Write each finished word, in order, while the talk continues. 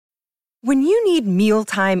When you need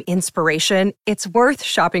mealtime inspiration, it's worth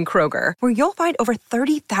shopping Kroger, where you'll find over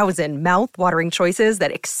 30,000 mouth-watering choices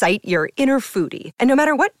that excite your inner foodie. And no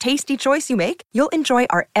matter what tasty choice you make, you'll enjoy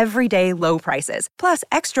our everyday low prices, plus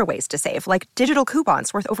extra ways to save, like digital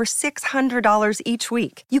coupons worth over $600 each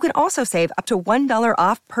week. You can also save up to $1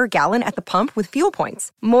 off per gallon at the pump with fuel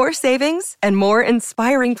points. More savings and more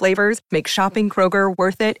inspiring flavors make shopping Kroger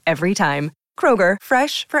worth it every time. Kroger,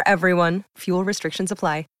 fresh for everyone. Fuel restrictions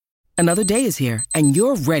apply. Another day is here, and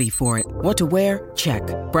you're ready for it. What to wear? Check.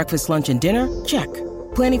 Breakfast, lunch, and dinner? Check.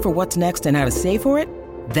 Planning for what's next and how to save for it?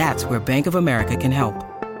 That's where Bank of America can help.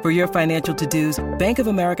 For your financial to-dos, Bank of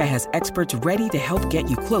America has experts ready to help get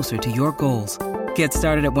you closer to your goals. Get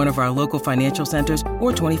started at one of our local financial centers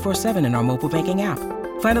or 24/7 in our mobile banking app.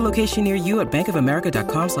 Find a location near you at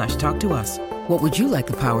bankofamerica.com/talktous. What would you like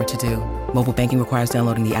the power to do? Mobile banking requires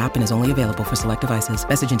downloading the app and is only available for select devices.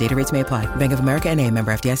 Message and data rates may apply. Bank of America N.A.,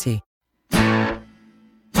 member FDIC.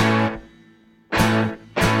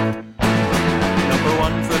 Number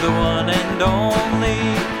one for the one and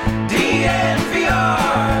only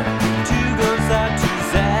DNVR. Two goes out to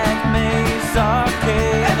Zach Mace,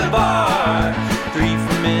 Arcade, and the bar. Three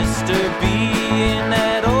for Mr. B in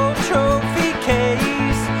that old trophy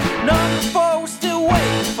case. Number four we're still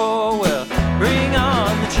waiting for, well, bring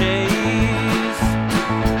on the chase.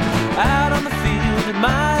 Out on the field at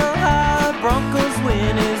Mile High, Broncos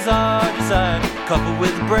win is our desire. Couple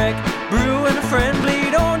with a break, brew and a friend,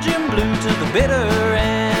 bleed orange and blue to the bitter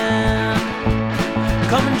end.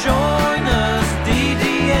 Come and join us,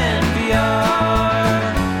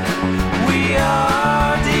 DDNVR. We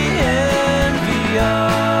are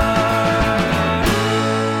DNVR.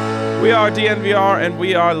 We are DNVR, and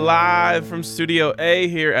we are live from Studio A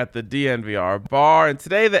here at the DNVR bar. And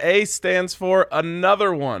today the A stands for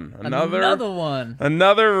another one.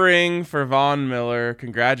 Another ring for Von Miller.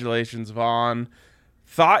 Congratulations, Von.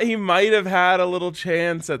 Thought he might have had a little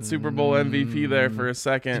chance at Super Bowl MVP there for a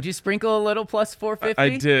second. Did you sprinkle a little plus 450?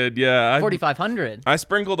 I did, yeah. 4,500. I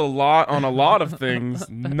sprinkled a lot on a lot of things,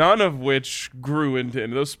 none of which grew into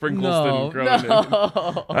those sprinkles didn't grow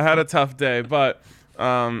into. I had a tough day, but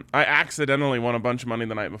I accidentally won a bunch of money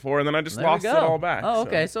the night before, and then I just lost it all back. Oh,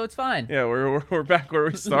 okay, so it's fine. Yeah, we're back where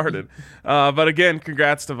we started. But again,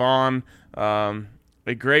 congrats to Vaughn. A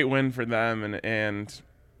great win for them, and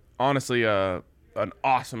honestly, an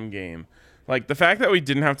awesome game. Like the fact that we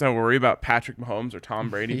didn't have to worry about Patrick Mahomes or Tom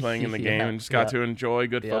Brady playing in the game and just got to enjoy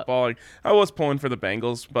good football. Like, I was pulling for the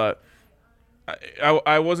Bengals, but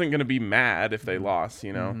I wasn't going to be mad if they lost,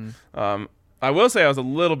 you know. I will say I was a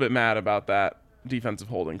little bit mad about that defensive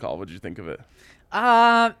holding call. What did you think of it?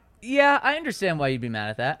 Yeah, I understand why you'd be mad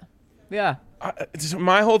at that. Yeah.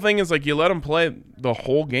 My whole thing is like you let them play the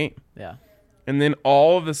whole game. Yeah. And then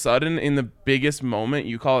all of a sudden, in the biggest moment,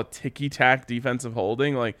 you call it ticky-tack defensive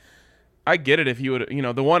holding. Like, I get it if you would,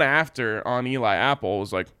 the one after on Eli Apple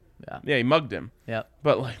was like, yeah, he mugged him. Yep.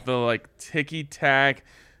 But like the ticky-tack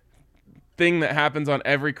thing that happens on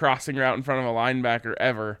every crossing route in front of a linebacker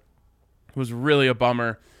ever was really a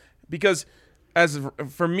bummer. Because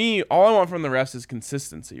for me, all I want from the refs is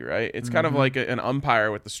consistency, right? It's kind of like an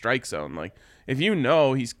umpire with the strike zone. Like, if you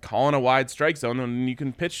know he's calling a wide strike zone, then you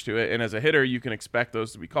can pitch to it. And as a hitter, you can expect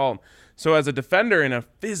those to be called. So as a defender in a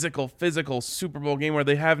physical Super Bowl game where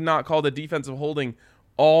they have not called a defensive holding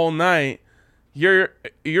all night, you're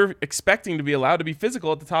expecting to be allowed to be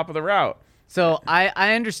physical at the top of the route. So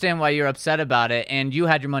I understand why you're upset about it, and you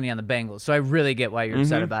had your money on the Bengals, so I really get why you're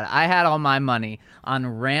upset about it. I had all my money on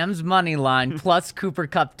Rams money line plus Cooper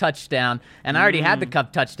Kupp touchdown, and I already had the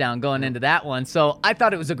Kupp touchdown going into that one, so I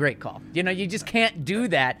thought it was a great call. You just can't do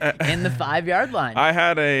that in the 5-yard line. I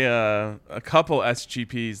had a couple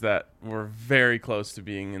SGPs that were very close to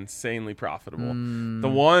being insanely profitable. The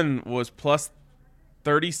one was plus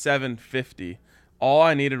 37.50. All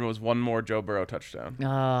I needed was one more Joe Burrow touchdown.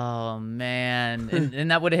 Oh, man.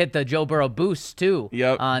 and that would have hit the Joe Burrow boost, too,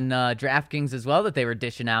 on DraftKings as well that they were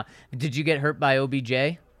dishing out. Did you get hurt by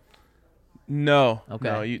OBJ? No.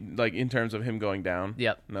 Okay. No, in terms of him going down.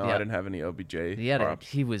 Yep. No, I didn't have any OBJ props.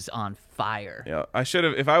 He was on fire. Yeah, I should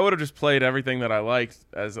have. If I would have just played everything that I liked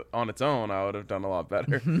as on its own, I would have done a lot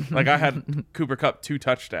better. Like I had Cooper Kupp 2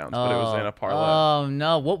 touchdowns, but it was in a parlay. Oh,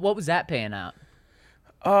 no. What was that paying out?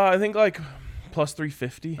 I think like plus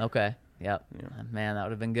 350. Okay. Yep. Yeah. Man, that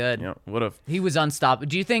would have been good. Yeah, would have. He was unstoppable.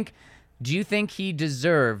 Do you think he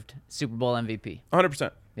deserved Super Bowl MVP?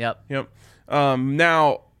 100%. Yep.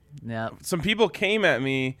 Now, Yep. some people came at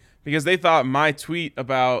me because they thought my tweet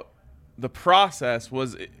about the process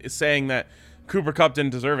was saying that Cooper Kupp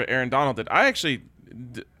didn't deserve it. Aaron Donald did. I actually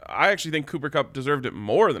think Cooper Kupp deserved it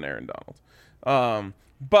more than Aaron Donald.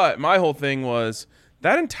 But my whole thing was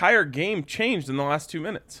that entire game changed in the last 2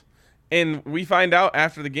 minutes. And we find out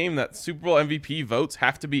after the game that Super Bowl MVP votes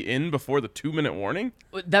have to be in before the 2-minute warning.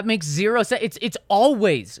 That makes zero sense. It's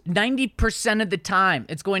always 90% of the time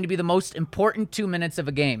it's going to be the most important 2 minutes of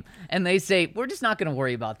a game. And they say, we're just not going to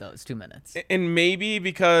worry about those 2 minutes. And maybe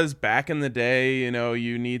because back in the day,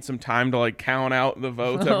 you need some time to like count out the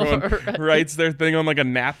votes. Everyone writes their thing on like a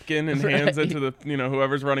napkin and hands it to the,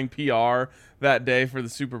 whoever's running PR that day for the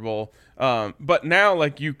Super Bowl. But now,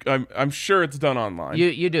 like I'm sure it's done online.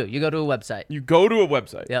 You do. You go to a website. You go to a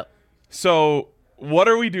website. Yep. So what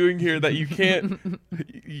are we doing here that you can't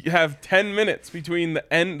have 10 minutes between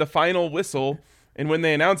the final whistle and when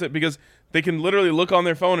they announce it? Because they can literally look on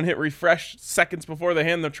their phone and hit refresh seconds before they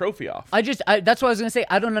hand the trophy off. That's what I was going to say.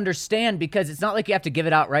 I don't understand because it's not like you have to give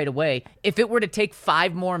it out right away. If it were to take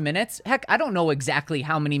 5 more minutes, heck, I don't know exactly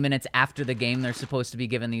how many minutes after the game they're supposed to be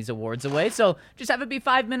giving these awards away. So just have it be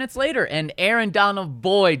 5 minutes later. And Aaron Donald,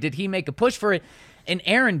 boy, did he make a push for it. And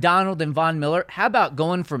Aaron Donald and Von Miller, how about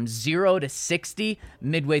going from 0 to 60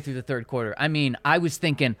 midway through the third quarter? I mean, I was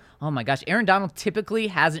thinking, oh my gosh, Aaron Donald typically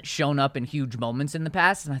hasn't shown up in huge moments in the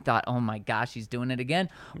past. And I thought, oh my gosh, he's doing it again.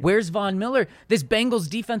 Where's Von Miller? This Bengals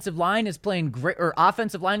defensive line is playing great, or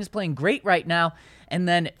offensive line is playing great right now. And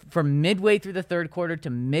then from midway through the third quarter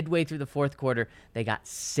to midway through the fourth quarter, they got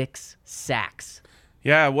 6 sacks.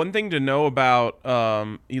 Yeah, one thing to know about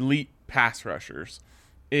elite pass rushers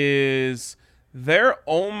is they're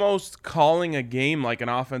almost calling a game like an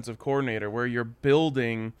offensive coordinator where you're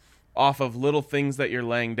building off of little things that you're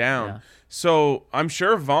laying down. Yeah. So I'm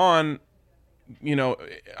sure Vaughn,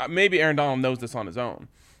 maybe Aaron Donald knows this on his own,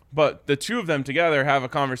 but the two of them together have a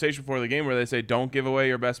conversation before the game where they say, don't give away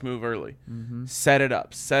your best move early. Mm-hmm. Set it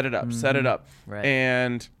up, set it up, Mm-hmm. set it up. Right.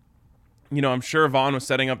 And, I'm sure Vaughn was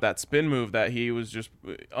setting up that spin move that he was just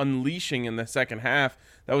unleashing in the second half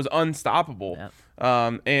that was unstoppable.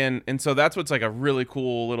 Yep. And so that's what's like a really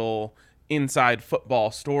cool little inside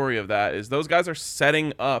football story of that is those guys are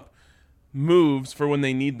setting up moves for when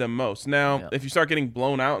they need them most. Now, if you start getting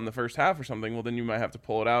blown out in the first half or something, well, then you might have to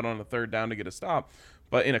pull it out on a third down to get a stop.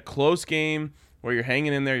 But in a close game where you're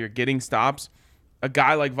hanging in there, you're getting stops, a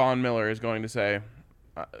guy like Von Miller is going to say,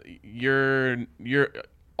 you're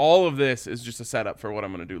all of this is just a setup for what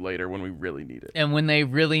I'm going to do later when we really need it. And when they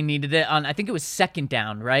really needed it on, I think it was second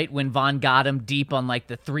down, right? When Vaughn got him deep on like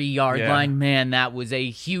the 3-yard line, man, that was a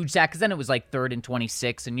huge sack. Because then it was like 3rd and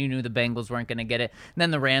 26, and you knew the Bengals weren't going to get it. And then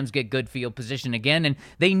the Rams get good field position again, and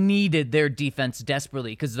they needed their defense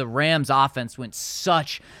desperately because the Rams' offense went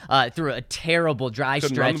through a terrible dry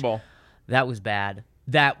Couldn't stretch. run the ball. That was bad.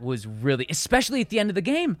 That was really, especially at the end of the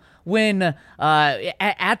game, when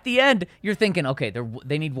at the end you're thinking, okay,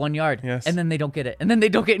 they need 1 yard, Yes. and then they don't get it, and then they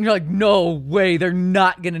don't get it, and you're like, no way, they're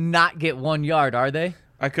not gonna not get 1 yard, are they?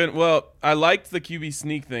 I liked the QB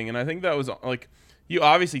sneak thing, and I think that was like, you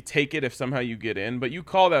obviously take it if somehow you get in, but you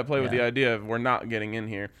call that play with the idea of we're not getting in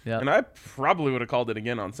here. Yep. And I probably would have called it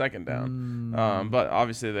again on second down. But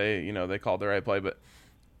obviously they called the right play. But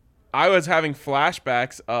I was having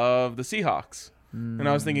flashbacks of the Seahawks. And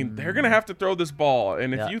I was thinking, they're going to have to throw this ball.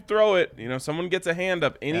 And if you throw it, someone gets a hand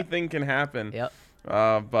up, anything can happen. Yep.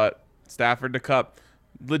 But Stafford to Kupp,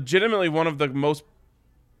 legitimately one of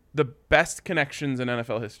the best connections in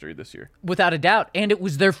NFL history this year. Without a doubt. And it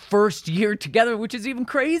was their first year together, which is even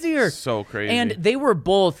crazier. So crazy. And they were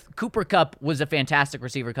both, Cooper Kupp was a fantastic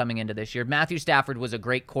receiver coming into this year. Matthew Stafford was a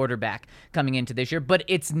great quarterback coming into this year. But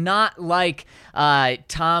it's not like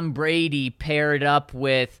Tom Brady paired up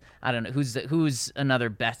with, I don't know, who's another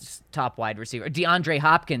best top wide receiver? DeAndre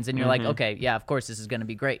Hopkins. And you're like, okay, yeah, of course this is going to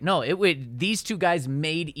be great. No, these two guys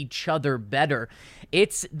made each other better.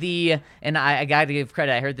 It's and I got to give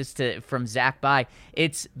credit. I heard this from Zach By.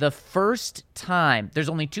 It's the first time. There's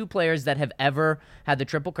only 2 players that have ever had the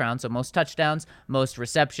Triple Crown, so most touchdowns, most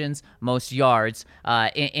receptions, most yards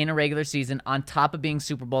in a regular season on top of being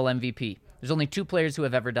Super Bowl MVP. There's only 2 players who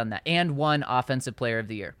have ever done that, and 1 Offensive Player of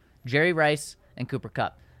the Year. Jerry Rice and Cooper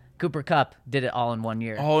Kupp. Cooper Kupp did it all in 1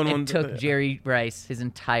 year. It took Jerry Rice his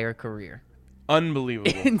entire career.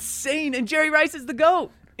 Unbelievable. Insane. And Jerry Rice is the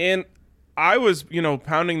GOAT. And I was,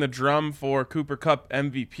 pounding the drum for Cooper Kupp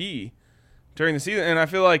MVP during the season, and I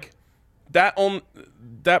feel like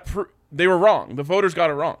they were wrong. The voters got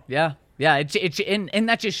it wrong. Yeah. And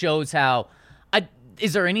that just shows how.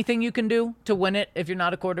 Is there anything you can do to win it if you're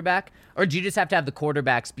not a quarterback? Or do you just have to have the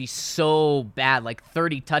quarterbacks be so bad, like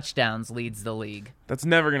 30 touchdowns leads the league? That's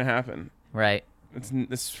never going to happen. Right. It's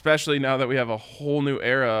especially now that we have a whole new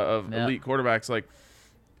era of elite quarterbacks. Like,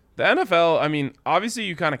 the NFL, I mean, obviously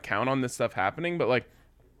you kind of count on this stuff happening, but, like,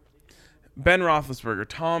 Ben Roethlisberger,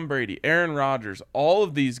 Tom Brady, Aaron Rodgers, all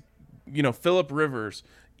of these, Phillip Rivers,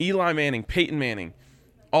 Eli Manning, Peyton Manning,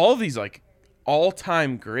 all of these like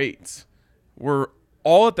all-time greats were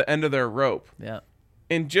all at the end of their rope. Yeah.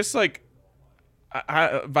 And just like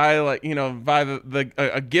by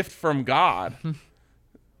a gift from God,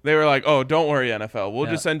 they were like, "Oh, don't worry, NFL. We'll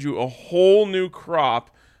just send you a whole new crop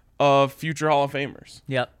of future Hall of Famers."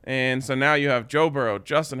 Yep. And so now you have Joe Burrow,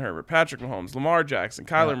 Justin Herbert, Patrick Mahomes, Lamar Jackson,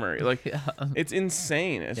 Kyler Murray. Like, it's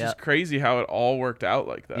insane. It's just crazy how it all worked out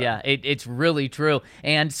like that. Yeah, it's really true.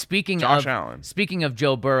 And speaking Josh Allen. Speaking of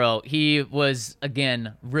Joe Burrow, he was,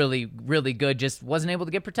 again, really, really good. Just wasn't able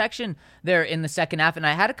to get protection there in the second half. And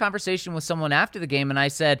I had a conversation with someone after the game, and I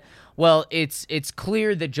said, well, it's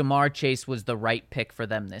clear that Jamar Chase was the right pick for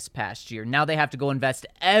them this past year. Now they have to go invest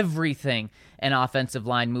everything in offensive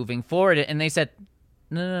line moving forward. And they said,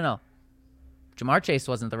 no. Jamar Chase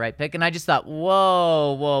wasn't the right pick. And I just thought,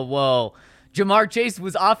 whoa. Jamar Chase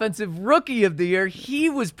was Offensive Rookie of the Year. He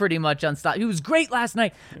was pretty much unstoppable. He was great last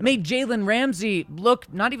night. Made Jalen Ramsey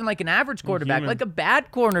look not even like an average quarterback, like a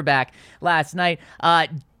bad cornerback last night.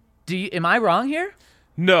 Am I wrong here?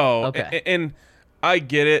 No. Okay. And I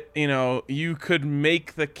get it. You could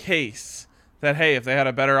make the case that, hey, if they had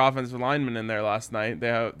a better offensive lineman in there last night, they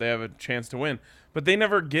have a chance to win. But they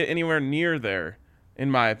never get anywhere near there,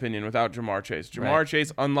 in my opinion, without Jamar Chase. Jamar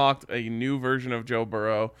Chase unlocked a new version of Joe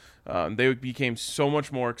Burrow. They became so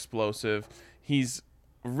much more explosive. He's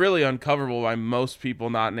really uncoverable by most people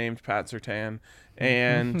not named Pat Surtain.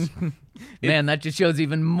 And man, that just shows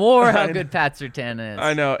even more how good Pat Surtain is.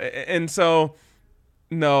 I know. And so,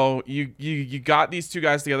 no, you got these two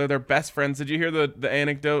guys together. They're best friends. Did you hear the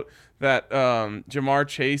anecdote that Jamar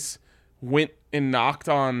Chase went and knocked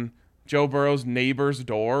on Joe Burrow's neighbor's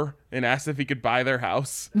door and asked if he could buy their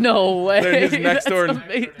house? No way. His next door,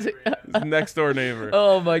 amazing. his next door neighbor.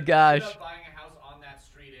 Oh my gosh. Buying a house on that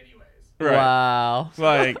street anyways. Right. Wow.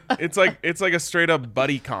 Like it's like a straight up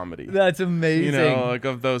buddy comedy. That's amazing. Like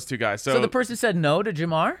of those two guys. So the person said no to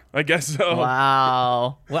Jamar? I guess so.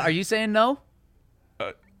 Wow. What are you saying no?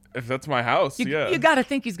 If that's my house, yeah. You got to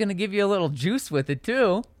think he's going to give you a little juice with it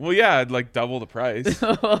too. Well, yeah, I'd like double the price.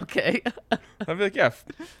 Okay. I'd be like, yeah,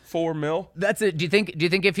 $4 million. That's it. Do you think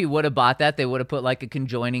if he would have bought that, they would have put like a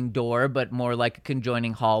conjoining door, but more like a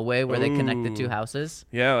conjoining hallway where they connect the two houses?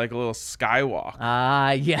 Yeah, like a little skywalk.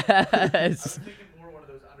 Ah, yes. Thinking more one of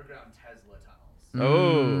those underground Tesla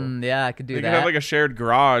tunnels. Yeah, I could do They that. could have like a shared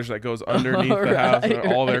garage that goes underneath the house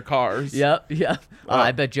and all their cars. Yep.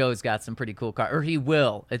 I bet Joe's got some pretty cool cars, or he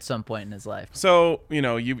will at some point in his life. So,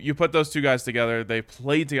 you put those two guys together. They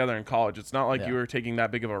played together in college. It's not like you were taking that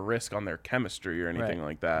big of a risk on their chemistry or anything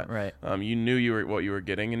like that. Right. You knew what you were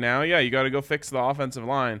getting. And now, you got to go fix the offensive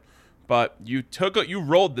line. But you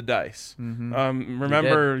rolled the dice.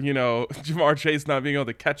 Remember, Jamar Chase not being able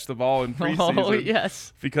to catch the ball in preseason. Oh,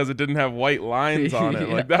 yes. Because it didn't have white lines on it.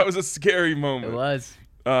 Yeah. Like, that was a scary moment. It was.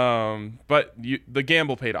 But the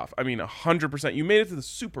gamble paid off. I mean, 100%. You made it to the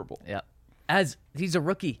Super Bowl. Yeah. As he's a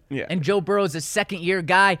rookie. Yeah. And Joe Burrow's a second-year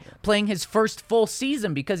guy playing his first full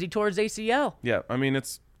season because he tore his ACL. Yeah. I mean,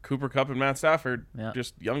 it's Cooper Kupp and Matt Stafford,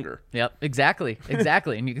 just younger. Yep, exactly.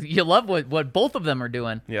 And you love what both of them are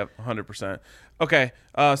doing. Yep, 100%. Okay,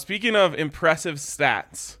 speaking of impressive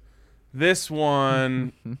stats, this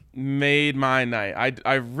one made my night.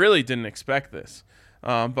 I really didn't expect this.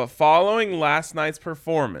 But following last night's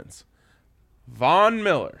performance, Von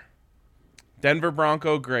Miller, Denver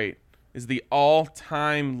Bronco great, is the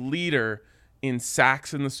all-time leader in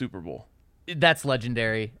sacks in the Super Bowl. That's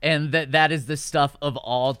legendary. And that is the stuff of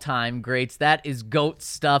all-time greats. That is GOAT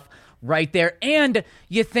stuff right there. And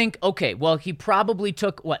you think, okay, well, he probably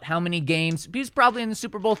took, how many games? He was probably in the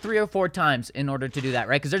Super Bowl 3 or 4 times in order to do that,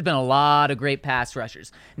 right? Because there's been a lot of great pass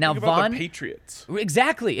rushers. Now, Think about Von... the Patriots.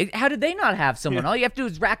 Exactly. How did they not have someone? All you have to do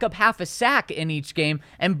is rack up half a sack in each game,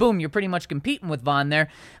 and boom, you're pretty much competing with Von there.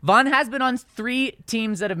 Von has been on 3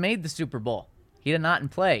 teams that have made the Super Bowl. He did not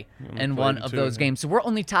play in one of those games. So we're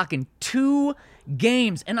only talking 2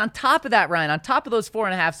 games. And on top of that, Ryan, on top of those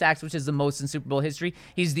 4.5 sacks, which is the most in Super Bowl history,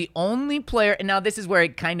 he's the only player, and now this is where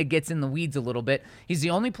it kind of gets in the weeds a little bit, he's the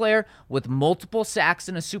only player with multiple sacks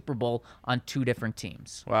in a Super Bowl on 2 different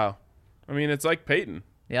teams. Wow. I mean, it's like Peyton.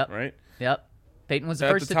 Yep. Right? Yep. Peyton was the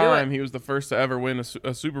first to do it. At the time, he was the first to ever win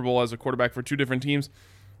a Super Bowl as a quarterback for 2 different teams.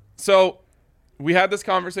 So we had this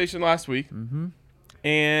conversation last week,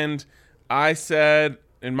 and I said,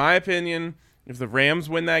 in my opinion, if the Rams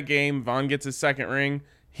win that game, Von gets his second ring,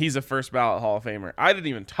 he's a first ballot Hall of Famer. I didn't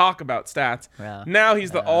even talk about stats. Yeah. Now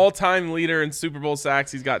he's the all-time leader in Super Bowl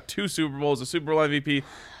sacks. He's got 2 Super Bowls, a Super Bowl MVP.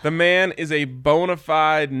 The man is a bona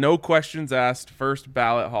fide, no questions asked, first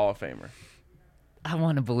ballot Hall of Famer. I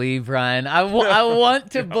want to believe, Ryan. I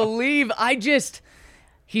want to believe.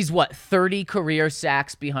 He's what, 30 career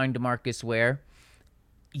sacks behind DeMarcus Ware?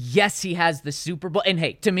 Yes, he has the Super Bowl. And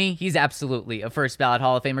hey, to me, he's absolutely a first ballot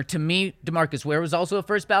Hall of Famer. To me, DeMarcus Ware was also a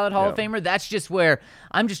first ballot Hall of Famer. That's just where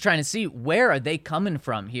I'm just trying to see, where are they coming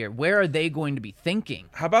from here? Where are they going to be thinking?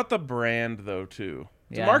 How about the brand, though, too?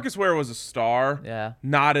 Yeah. DeMarcus Ware was a star, Yeah.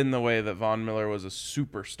 not in the way that Von Miller was a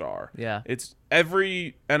superstar. Yeah. It's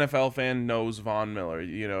every NFL fan knows Von Miller.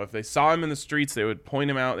 You know, if they saw him in the streets, they would point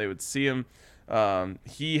him out. They would see him.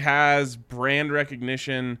 He has brand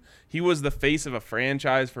recognition. He was the face of a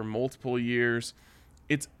franchise for multiple years.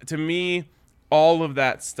 It's, to me, all of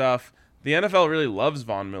that stuff. The NFL really loves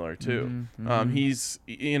Von Miller too. He's,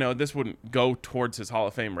 you know, this wouldn't go towards his Hall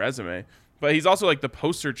of Fame resume, but he's also like the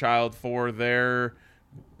poster child for their,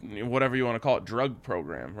 whatever you want to call it, drug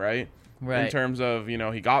program, right? Right. In terms of, you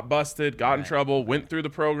know, he got busted, got in trouble, went through the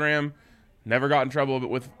program, never got in trouble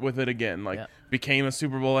with it again. Like, became a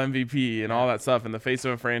Super Bowl MVP and all that stuff in the face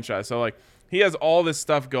of a franchise. So, like, he has all this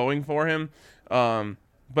stuff going for him.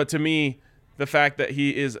 But to me, the fact that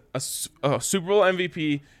he is a Super Bowl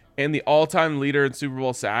MVP and the all-time leader in Super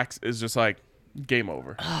Bowl sacks is just like game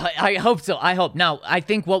over. I hope so. I hope. Now, I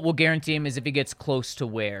think what will guarantee him is if he gets close to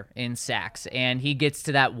Ware in sacks and he gets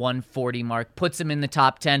to that 140 mark, puts him in the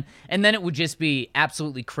top 10, and then it would just be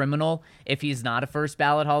absolutely criminal if he's not a first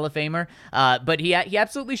ballot Hall of Famer. But he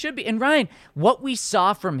absolutely should be. And Ryan, what we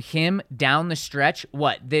saw from him down the stretch,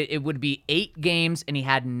 it would be 8 games and he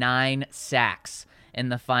had 9 sacks in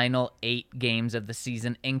the final 8 games of the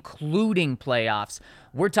season, including playoffs.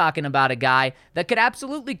 We're talking about a guy that could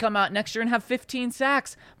absolutely come out next year and have 15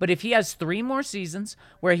 sacks. But if he has 3 more seasons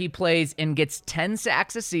where he plays and gets 10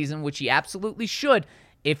 sacks a season, which he absolutely should,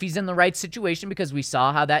 if he's in the right situation, because we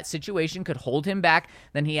saw how that situation could hold him back,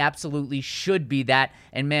 then he absolutely should be that.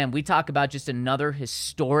 And man, we talk about just another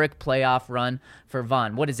historic playoff run for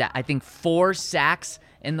Von. What is that? I think 4 sacks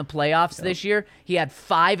in the playoffs this year. He had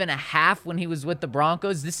 5.5 when he was with the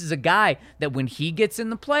Broncos. This is a guy that when he gets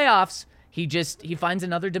in the playoffs, he finds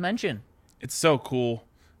another dimension. It's so cool.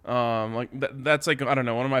 That's like, I don't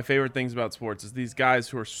know, one of my favorite things about sports is these guys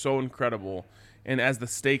who are so incredible, and as the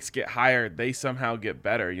stakes get higher, they somehow get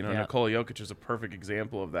better. You know, Nikola Jokic is a perfect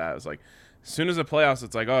example of that. It's like, as soon as the playoffs,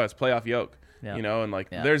 it's like, oh, it's playoff Jokic. Yeah. You know, and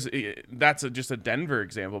like that's just a Denver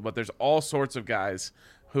example, but there's all sorts of guys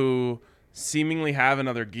who seemingly have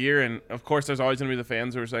another gear, and of course there's always going to be the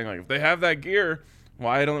fans who are saying, like, if they have that gear,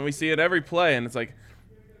 why don't we see it every play? And it's like,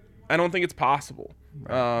 I don't think it's possible.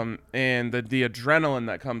 Right. And the adrenaline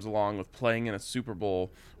that comes along with playing in a Super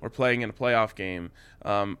Bowl or playing in a playoff game,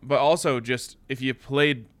 but also just if you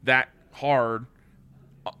played that hard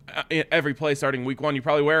every play starting week 1, you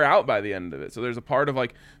probably wear out by the end of it. So there's a part of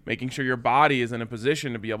like making sure your body is in a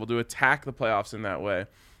position to be able to attack the playoffs in that way.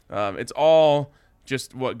 It's all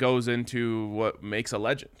just what goes into what makes a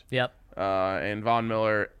legend. Yep. And Von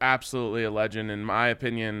Miller, absolutely a legend. In my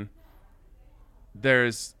opinion,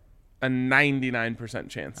 there's a 99%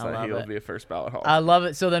 chance that he'll be a first ballot Hall. I love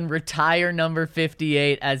it. So then retire number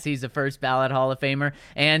 58 as he's a first ballot Hall of Famer.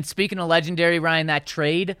 And speaking of legendary, Ryan, that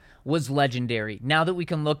trade was legendary. Now that we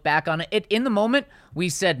can look back on it, in the moment, we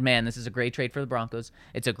said, man, this is a great trade for the Broncos.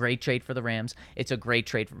 It's a great trade for the Rams. It's a great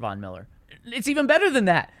trade for Von Miller. It's even better than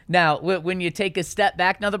that. Now, when you take a step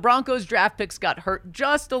back, now the Broncos draft picks got hurt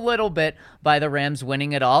just a little bit by the Rams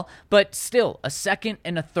winning it all, but still a 2nd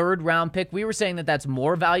and a 3rd round pick. We were saying that that's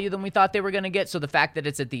more value than we thought they were going to get. So the fact that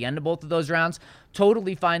it's at the end of both of those rounds,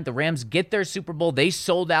 totally fine. The Rams get their Super Bowl. They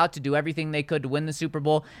sold out to do everything they could to win the Super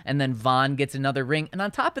Bowl, and then Von gets another ring. And on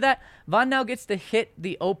top of that, Von now gets to hit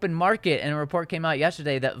the open market. And a report came out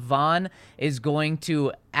yesterday that Von is going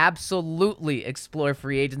to absolutely explore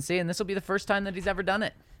free agency, and this will be the first time that he's ever done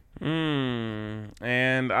it.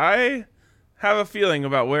 And I have a feeling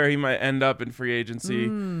about where he might end up in free agency.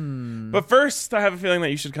 But first, I have a feeling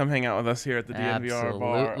that you should come hang out with us here at the DNVR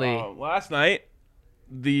bar. Last night,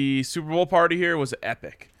 the Super Bowl party here was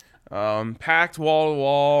epic. Packed wall to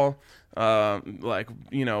wall. Like,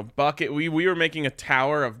 you know, bucket. We were making a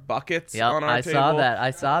tower of buckets on our table.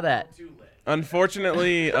 I saw that.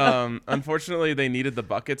 Unfortunately, they needed the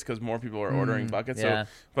buckets because more people were ordering buckets. Yeah. So,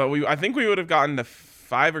 but I think we would have gotten to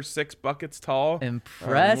 5 or 6 buckets tall.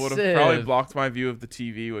 Impressive. Would have probably blocked my view of the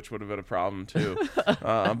TV, which would have been a problem too.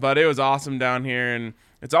 But it was awesome down here, and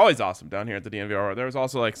it's always awesome down here at the DNVR. There was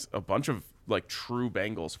also like a bunch of like true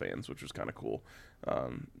Bengals fans, which was kind of cool.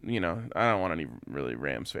 You know, I don't want any really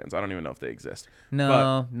Rams fans. I don't even know if they exist.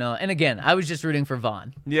 No. And again, I was just rooting for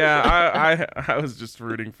Vaughn. Yeah, I was just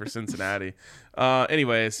rooting for Cincinnati.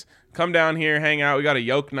 Anyways, come down here, hang out. We got a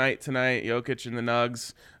Yoke night tonight, Jokic and the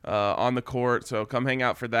Nugs on the court, so come hang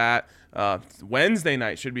out for that. Wednesday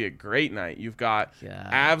night should be a great night. You've got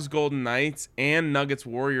Avs Golden Knights and Nuggets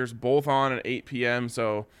Warriors both on at 8 p.m.,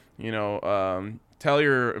 so, you know, tell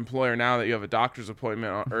your employer now that you have a doctor's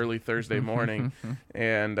appointment on early Thursday morning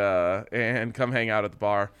and come hang out at the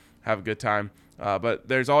bar, have a good time. But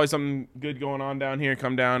there's always something good going on down here.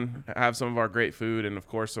 Come down, have some of our great food, and, of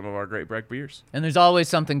course, some of our great Breck beers. And there's always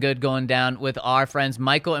something good going down with our friends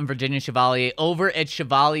Michael and Virginia Chevalier over at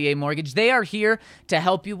Chevalier Mortgage. They are here to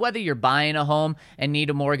help you, whether you're buying a home and need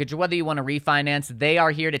a mortgage or whether you want to refinance. They are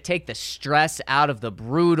here to take the stress out of the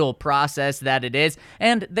brutal process that it is.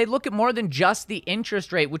 And they look at more than just the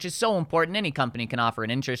interest rate, which is so important. Any company can offer an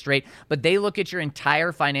interest rate, but they look at your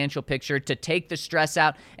entire financial picture to take the stress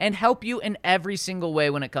out and help you in every single way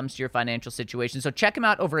when it comes to your financial situation. So check them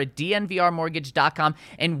out over at dnvrmortgage.com.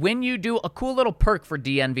 And when you do, a cool little perk for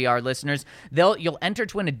DNVR listeners, you'll enter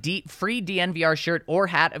to win a free DNVR shirt or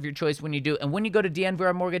hat of your choice when you do. And when you go to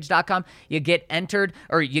dnvrmortgage.com, you get entered,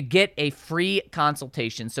 or you get a free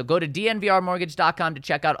consultation. So go to dnvrmortgage.com to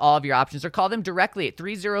check out all of your options, or call them directly at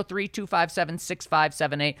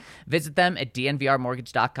 303-257-6578. Visit them at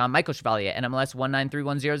dnvrmortgage.com. Michael Chevalier, NMLS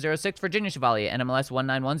 1931006. Virginia Chevalier, NMLS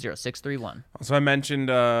 1910631. So I mentioned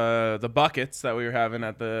the buckets that we were having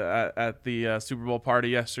at the Super Bowl party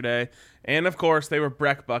yesterday, and of course they were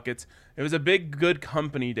Breck buckets. It was a big good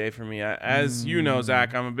company day for me. As you know,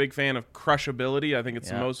 Zach, I'm a big fan of crushability. I think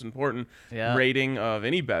it's the most important rating of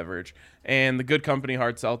any beverage. And the Good Company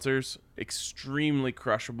hard seltzers, extremely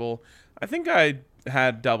crushable. I think I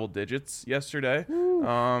had double digits yesterday,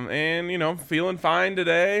 and you know, feeling fine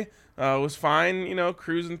today. Was fine, you know,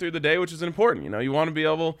 cruising through the day, which is important. You know, you want to be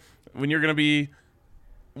able, when you're going to be,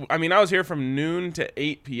 I mean, I was here from noon to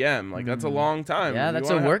 8 p.m. Like, that's a long time. Yeah, that's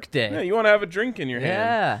a work day. Yeah, you want to have a drink in your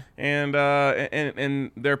hand. Yeah.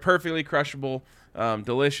 And they're perfectly crushable,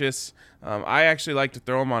 delicious. I actually like to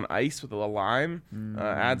throw them on ice with a little lime.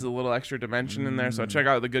 Adds a little extra dimension in there. So check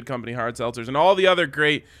out the Good Company hard seltzers and all the other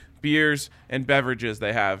great beers and beverages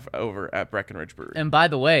they have over at Breckenridge Brewery. And by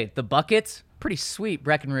the way, the buckets, pretty sweet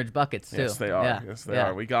Breckenridge buckets too. Yes, they are. Yeah. Yes, they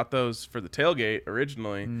are. We got those for the tailgate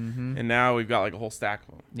originally, and now we've got like a whole stack of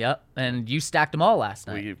them. Yep, and you stacked them all last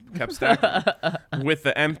night. We kept stacking with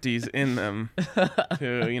the empties in them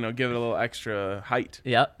to, you know, give it a little extra height.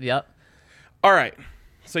 Yep. All right.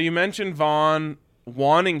 So you mentioned Vaughn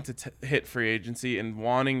wanting to hit free agency and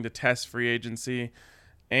wanting to test free agency,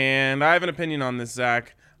 and I have an opinion on this,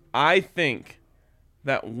 Zach. I think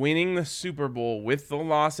that winning the Super Bowl with the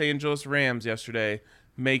Los Angeles Rams yesterday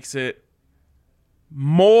makes it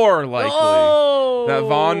more likely that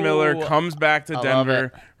Von Miller comes back to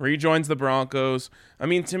Denver, rejoins the Broncos. I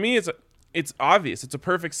mean, to me, it's obvious. It's a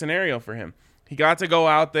perfect scenario for him. He got to go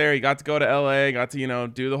out there. He got to go to L.A., got to, you know,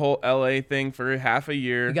 do the whole L.A. thing for half a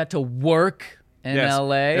year. He got to work in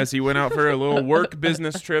L.A. Yes, he went out for a little work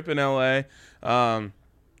business trip in L.A.,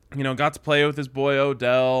 you know, got to play with his boy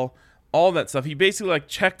Odell, all that stuff. He basically like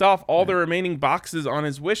checked off all the remaining boxes on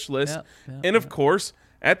his wish list. And of course,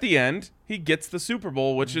 at the end, he gets the Super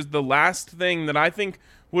Bowl, which is the last thing that I think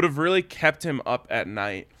would have really kept him up at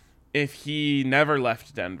night if he never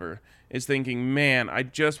left Denver, is thinking, man, I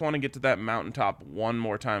just want to get to that mountaintop one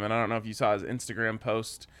more time. And I don't know if you saw his Instagram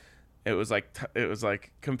post. It was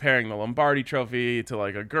like comparing the Lombardi Trophy to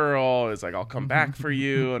like a girl. It's like, I'll come back for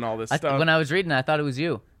you and all this stuff. When I was reading it, I thought it was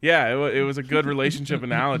you. Yeah, it was a good relationship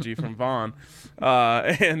analogy from Vaughn.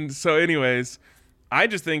 And so anyways, I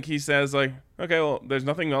just think he says like, okay, well, there's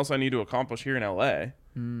nothing else I need to accomplish here in L.A.,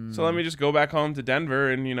 so let me just go back home to Denver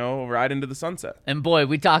and, you know, ride into the sunset. And boy,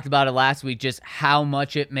 we talked about it last week, just how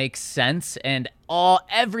much it makes sense. And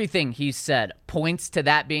everything he said points to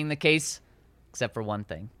that being the case. Except for one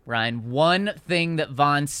thing, Ryan. One thing that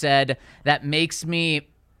Vaughn said that makes me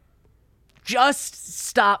just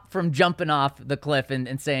stop from jumping off the cliff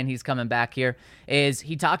and saying he's coming back here is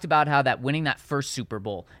he talked about how that winning that first Super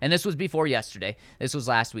Bowl, and this was before yesterday, this was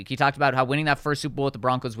last week. He talked about how winning that first Super Bowl with the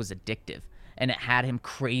Broncos was addictive, and it had him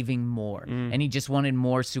craving more, and he just wanted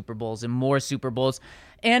more Super Bowls and more Super Bowls.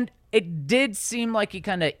 And it did seem like he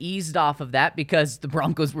kind of eased off of that because the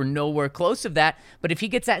Broncos were nowhere close of that. But if he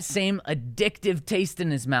gets that same addictive taste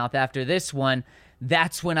in his mouth after this one,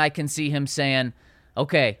 that's when I can see him saying,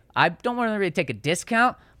 okay, I don't want to really take a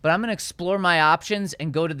discount, but I'm going to explore my options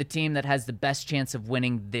and go to the team that has the best chance of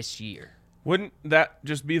winning this year. Wouldn't that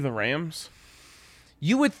just be the Rams?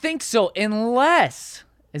 You would think so, unless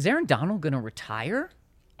Is Aaron Donald going to retire?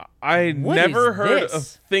 I What never is heard a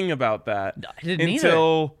this? thing about that I didn't either.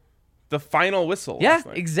 until the final whistle. Yeah, last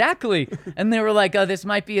night. exactly. And they were like, "Oh, this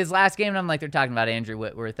might be his last game." And I'm like, "They're talking about Andrew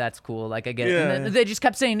Whitworth. That's cool. Like, I get it." And Yeah. then they just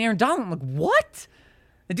kept saying Aaron Donald. I'm like, "What?"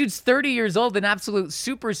 The dude's 30 years old, an absolute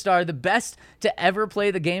superstar, the best to ever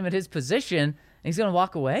play the game at his position, and he's gonna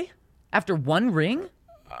walk away after one ring.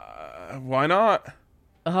 Why not?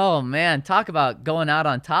 Oh man, talk about going out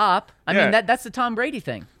on top. I Yeah. mean, that's the Tom Brady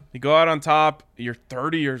thing. You go out on top. You're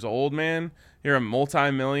 30 years old, man. You're a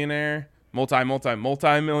multi-millionaire,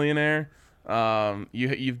 multi-millionaire.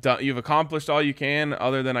 You've accomplished all you can,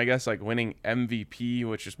 other than I guess like winning MVP,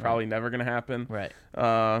 which is probably never gonna happen. Right.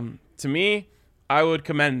 To me, I would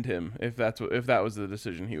commend him if that was the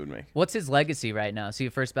decision he would make. What's his legacy right now? Is he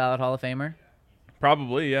a first ballot Hall of Famer?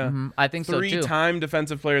 Probably, yeah. I think so too. Three-time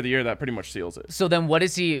Defensive Player of the Year. That pretty much seals it. So then what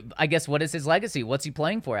is he, I guess, what is his legacy? What's he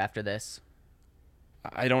playing for after this?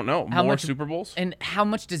 I don't know. How More much- Super Bowls? And how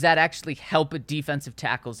much does that actually help a defensive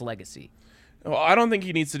tackle's legacy? Well, I don't think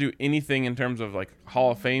he needs to do anything in terms of like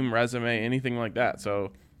Hall of Fame resume, anything like that.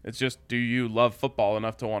 So it's just, do you love football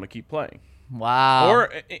enough to want to keep playing? Wow.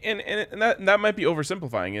 Or and that might be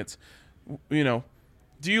oversimplifying. It's, do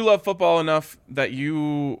you love football enough that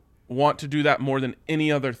you want to do that more than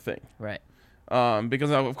any other thing? Right. Because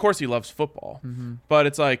of course he loves football, but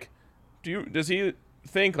it's like, does he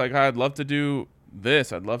think like, I'd love to do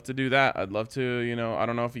this, I'd love to do that, I'd love to, I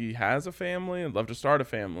don't know if he has a family, I'd love to start a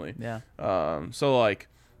family. Yeah. So like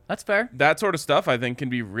That's fair. that sort of stuff I think can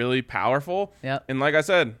be really powerful. Yep. And like I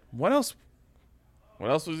said, what else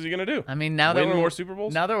was he gonna do? I mean, now that Win we're more Super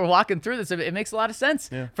Bowls? Now that we're walking through this, it makes a lot of sense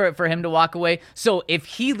Yeah. for him to walk away. So if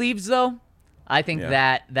he leaves, though, I think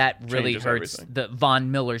Yeah. that really Changes hurts everything. the Von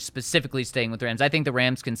Miller specifically staying with the Rams. I think the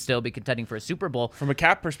Rams can still be contending for a Super Bowl. From a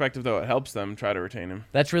cap perspective, though, it helps them try to retain him.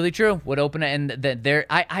 That's really true. Would open it, and there.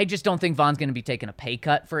 I just don't think Von's going to be taking a pay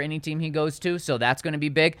cut for any team he goes to, so that's going to be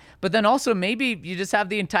big. But then also maybe you just have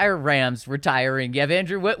the entire Rams retiring. You have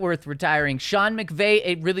Andrew Whitworth retiring. Sean McVay.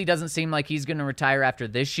 It really doesn't seem like he's going to retire after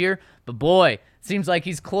this year, but boy, seems like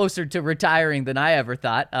he's closer to retiring than I ever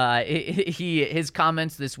thought. His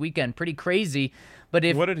comments this weekend pretty crazy. But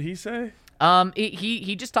if What did he say?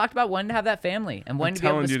 he just talked about wanting to have that family and wanting to be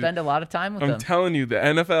able telling to you, spend a lot of time with I'm them. telling you, the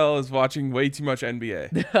NFL is watching way too much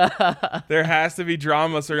NBA. There has to be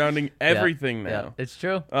drama surrounding everything Yeah, now. it's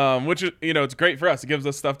true. Which is, it's great for us. It gives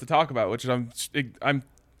us stuff to talk about, which I'm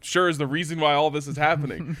sure is the reason why all this is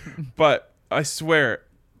happening. But I swear,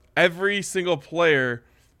 every single player,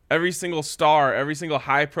 every single star, every single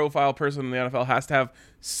high-profile person in the NFL has to have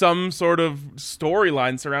some sort of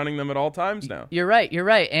storyline surrounding them at all times now. You're right.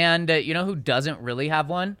 And you know who doesn't really have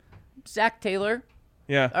one? Zach Taylor.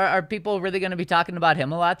 Yeah. Are people really going to be talking about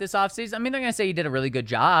him a lot this offseason? I mean, they're going to say he did a really good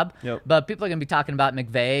job, Yep. but people are going to be talking about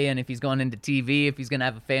McVay and if he's going into TV, if he's going to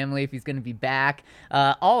have a family, if he's going to be back,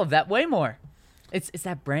 all of that, way more. It's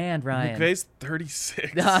that brand, Ryan. McVay's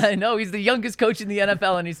 36. I know, he's the youngest coach in the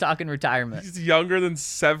NFL, and he's talking retirement. He's younger than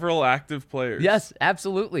several active players. Yes,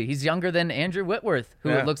 absolutely. He's younger than Andrew Whitworth, who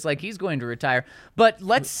Yeah. it looks like he's going to retire. But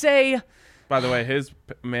let's say... By the way, his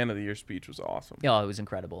Man of the Year speech was awesome. Oh, it was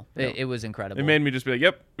incredible. It was incredible. It made me just be like,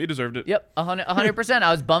 yep, he deserved it. Yep, 100%.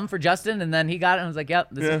 I was bummed for Justin, and then he got it, and I was like, yep,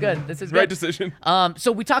 this is good. This is good. Right decision.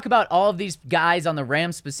 So we talk about all of these guys on the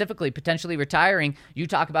Rams specifically potentially retiring. You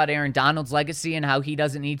talk about Aaron Donald's legacy and how he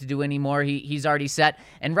doesn't need to do any more. He's already set.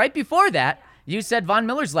 And right before that, you said Von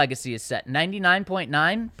Miller's legacy is set.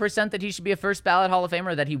 99.9% that he should be a first ballot Hall of Famer,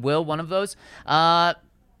 or that he will, one of those.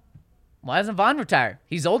 Why doesn't Von retire?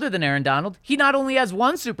 He's older than Aaron Donald. He not only has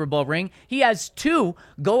one Super Bowl ring, he has two.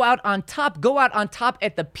 Go out on top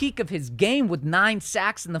at the peak of his game with 9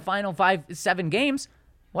 sacks in the final 7 games.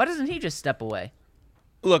 Why doesn't he just step away?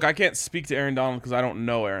 Look, I can't speak to Aaron Donald because I don't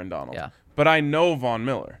know Aaron Donald. Yeah. But I know Von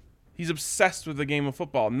Miller. He's obsessed with the game of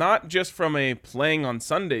football, not just from a playing on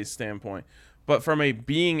Sundays standpoint, but from a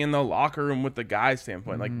being in the locker room with the guys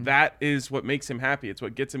standpoint. Like, that is what makes him happy. It's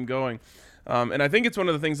what gets him going. And I think it's one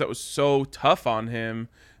of the things that was so tough on him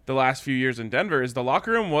the last few years in Denver is the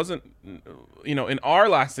locker room wasn't, in our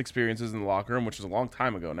last experiences in the locker room, which is a long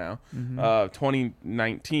time ago now,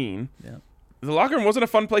 2019, the locker room wasn't a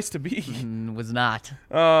fun place to be. Was not.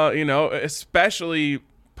 Especially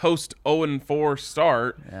post 0-4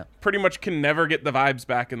 start, pretty much can never get the vibes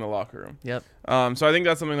back in the locker room. Yep. So I think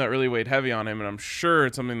that's something that really weighed heavy on him, and I'm sure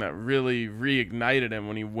it's something that really reignited him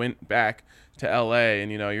when he went back to LA.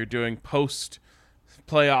 And you're doing post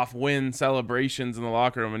playoff win celebrations in the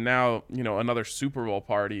locker room, and now another Super Bowl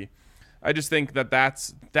party. I just think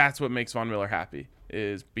that's what makes Von Miller happy,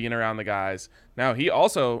 is being around the guys. Now he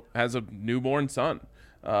also has a newborn son.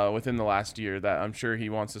 within the last year that I'm sure he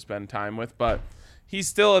wants to spend time with. But he's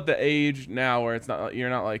still at the age now where you're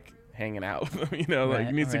not like hanging out with him, like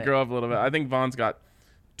he needs to grow up a little bit. I think Vaughn's got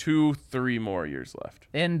 2-3 more years left.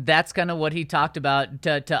 And that's kind of what he talked about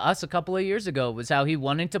to us a couple of years ago, was how he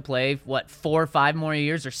wanted to play, 4 or 5 more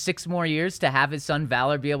years or 6 more years to have his son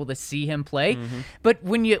Valor be able to see him play. But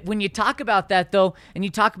when you talk about that, though, and you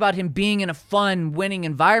talk about him being in a fun, winning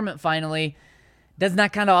environment finally, doesn't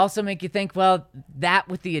that kind of also make you think, well, that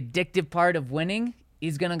with the addictive part of winning,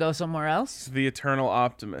 he's going to go somewhere else? The eternal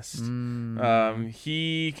optimist.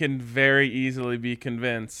 He can very easily be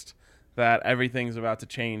convinced that everything's about to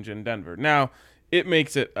change in Denver. Now, it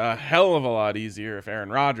makes it a hell of a lot easier if Aaron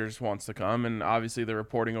Rodgers wants to come, and obviously the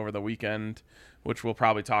reporting over the weekend, which we'll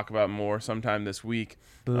probably talk about more sometime this week,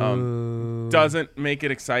 doesn't make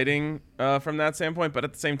it exciting from that standpoint. But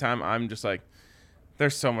at the same time, I'm just like,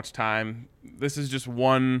 there's so much time. This is just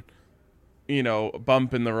one,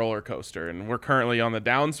 bump in the roller coaster, and we're currently on the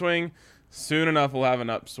downswing. Soon enough, we'll have an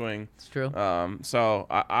upswing. It's true. So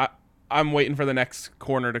I'm waiting for the next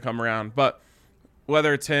corner to come around. But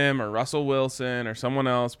whether it's him or Russell Wilson or someone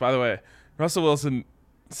else, by the way, Russell Wilson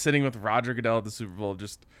sitting with Roger Goodell at the Super Bowl,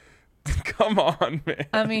 just come on, man.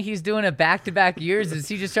 I mean, he's doing it back-to-back years. Is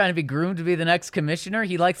he just trying to be groomed to be the next commissioner?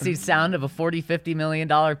 He likes the sound of a $40-50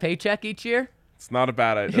 million paycheck each year? It's not a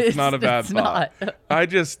bad idea. It's not a bad thought.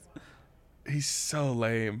 Not. He's so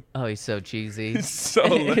lame. Oh, he's so cheesy. He's so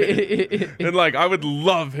lame. And, I would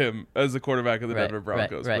love him as the quarterback of the Denver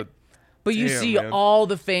Broncos. Right. But you see man. all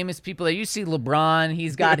the famous people there. You see LeBron.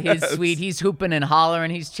 He's got his suite. He's hooping and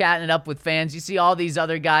hollering. He's chatting it up with fans. You see all these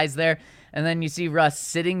other guys there. And then you see Russ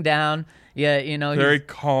sitting down. Yeah, very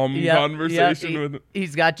calm conversation with him.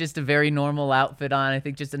 He's got just a very normal outfit on. I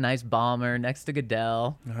think just a nice bomber next to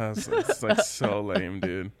Goodell. It's so lame,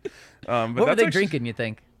 dude. But what were they drinking, you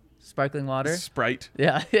think? Sparkling water? Sprite.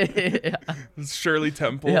 Yeah. Shirley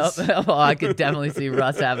Temples. Yep. Well, I could definitely see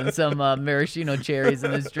Russ having some maraschino cherries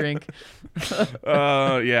in his drink.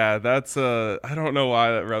 Yeah, that's I don't know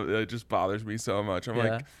why it just bothers me so much. I'm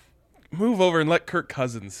like, move over and let Kirk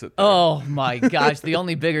Cousins sit there. Oh my gosh, the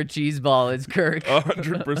only bigger cheese ball is Kirk.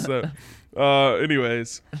 100%.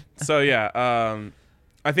 Anyways, so yeah,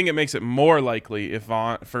 I think it makes it more likely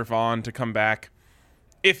for Vaughn to come back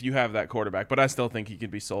if you have that quarterback. But I still think he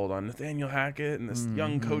could be sold on Nathaniel Hackett and this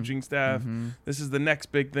young coaching staff. This is the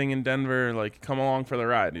next big thing in Denver. Come along for the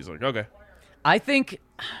ride. And he's like, okay. I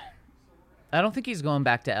don't think he's going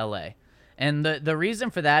back to L.A. And the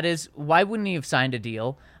reason for that is, why wouldn't he have signed a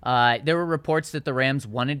deal? There were reports that the Rams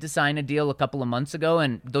wanted to sign a deal a couple of months ago,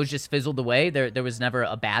 and those just fizzled away. There was never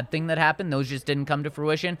a bad thing that happened. Those just didn't come to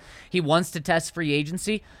fruition. He wants to test free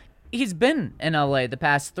agency. He's been in L.A. the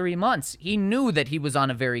past 3 months. He knew that he was on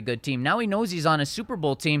a very good team. Now he knows he's on a Super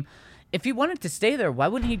Bowl team. If he wanted to stay there, why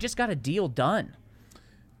wouldn't he just got a deal done?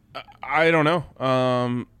 I don't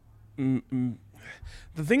know.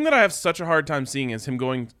 The thing that I have such a hard time seeing is him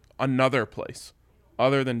going another place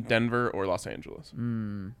other than Denver or Los Angeles.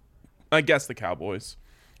 I guess the Cowboys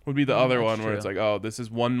would be the other one where it's like, oh, this is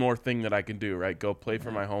one more thing that I can do, right? Go play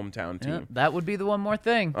for my hometown team. Yeah, that would be the one more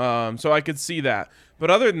thing. So I could see that. But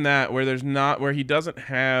other than that, where he doesn't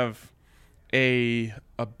have a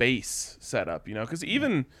base set up, because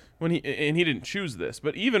even when he didn't choose this,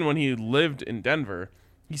 but even when he lived in Denver,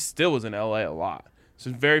 he still was in LA a lot. So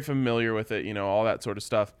he's very familiar with it, all that sort of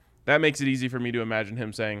stuff. That makes it easy for me to imagine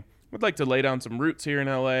him saying, would like to lay down some roots here in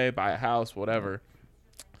LA, buy a house, whatever.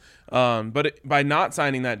 But by not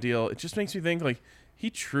signing that deal, it just makes me think he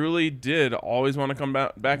truly did always want to come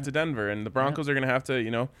back to Denver, and the Broncos are going to have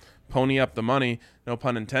to, pony up the money, no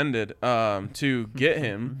pun intended, to get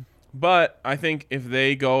him. But I think if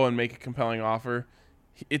they go and make a compelling offer,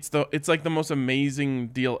 it's like the most amazing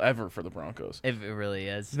deal ever for the Broncos. It really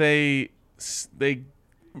is. They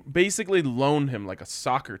basically loaned him like a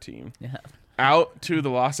soccer team out to the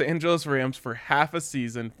Los Angeles Rams for half a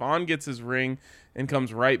season. Vaughn gets his ring and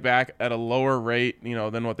comes right back at a lower rate,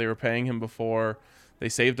 than what they were paying him before. They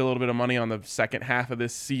saved a little bit of money on the second half of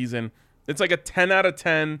this season. It's like a 10 out of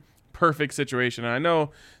 10 perfect situation. And I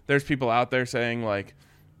know there's people out there saying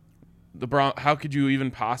how could you even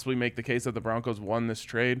possibly make the case that the Broncos won this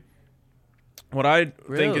trade? What I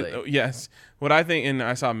think is, what I think, and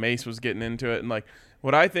I saw Mace was getting into it, and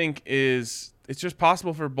what I think is it's just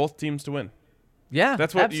possible for both teams to win. Yeah,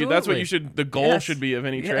 that's what the goal should be of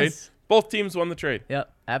any trade. Both teams won the trade.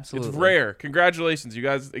 Yep, absolutely. It's rare. Congratulations. You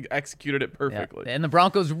guys executed it perfectly. Yeah. And the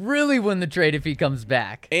Broncos really win the trade if he comes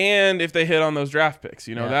back. And if they hit on those draft picks,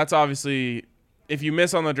 that's obviously, if you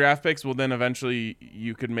miss on the draft picks, well, then eventually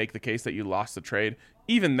you could make the case that you lost the trade.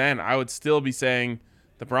 Even then, I would still be saying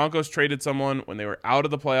The Broncos traded someone when they were out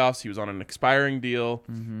of the playoffs. He was on an expiring deal.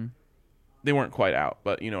 They weren't quite out,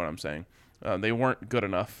 but you know what I'm saying. They weren't good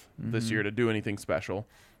enough this year to do anything special.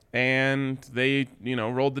 And they,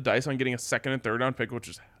 rolled the dice on getting a second and third round pick, which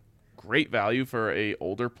is great value for a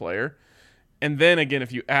older player. And then again,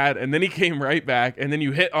 if you add, and then he came right back, and then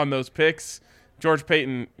you hit on those picks, George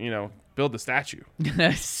Paton, build the statue.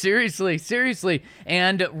 Seriously.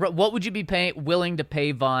 And what would you be willing to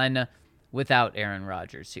pay Vaughn without Aaron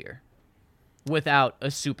Rodgers here? Without a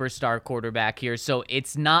superstar quarterback here. So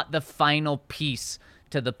it's not the final piece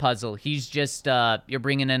to the puzzle. He's just, you're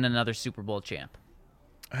bringing in another Super Bowl champ.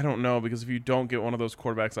 I don't know, because if you don't get one of those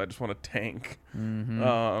quarterbacks, I just want to tank.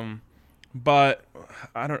 But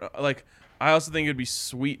I don't know. Like, I also think it'd be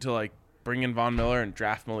sweet to bring in Von Miller and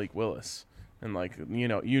draft Malik Willis. And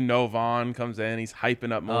Vaughn comes in, he's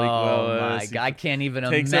hyping up Malik Willis. Oh my God, I can't even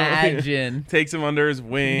imagine. Takes him under his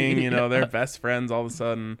wing, they're best friends all of a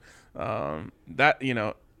sudden.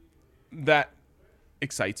 That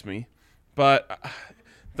excites me. But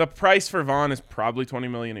the price for Vaughn is probably $20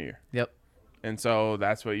 million a year. Yep. And so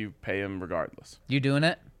that's what you pay him regardless. You doing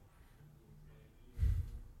it?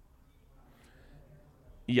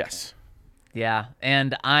 Yes. Yeah,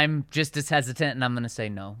 and I'm just as hesitant, and I'm going to say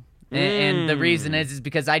no. And the reason is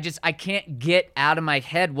because I can't get out of my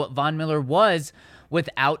head what Von Miller was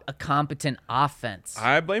without a competent offense.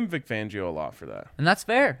 I blame Vic Fangio a lot for that. And that's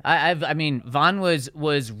fair. I mean, Von was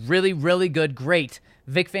really, really good, great.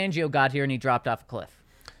 Vic Fangio got here, and he dropped off a cliff.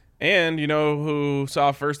 And you know who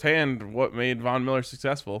saw firsthand what made Von Miller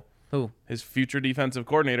successful? Who? His future defensive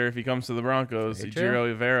coordinator if he comes to the Broncos,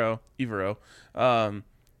 Ejiro Evero.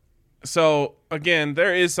 So, again,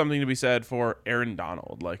 there is something to be said for Aaron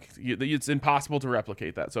Donald. It's impossible to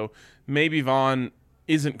replicate that. So maybe Vaughn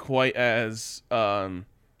isn't quite as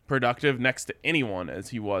productive next to anyone as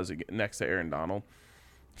he was next to Aaron Donald.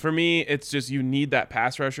 For me, it's just you need that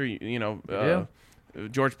pass rusher.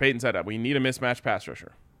 George Paton said that. We need a mismatched pass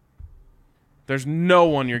rusher. There's no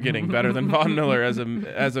one you're getting better than Von Miller as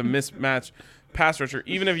a mismatched pass rusher.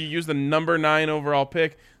 Even if you use the number 9 overall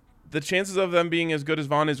pick, the chances of them being as good as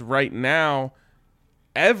Vaughn is right now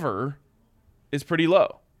is pretty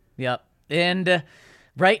low. Yep. And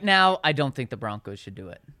right now, I don't think the Broncos should do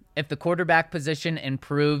it. If the quarterback position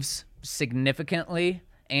improves significantly,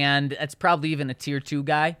 and that's probably even a tier 2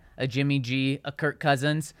 guy, a Jimmy G, a Kirk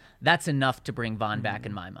Cousins, that's enough to bring Vaughn back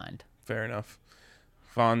in my mind. Fair enough.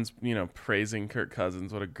 Vaughn's, praising Kirk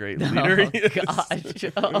Cousins. What a great leader he is.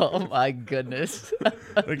 Gosh. Oh, my goodness.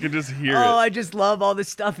 I can just hear it. I just love all the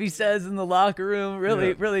stuff he says in the locker room.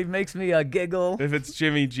 Really makes me giggle. If it's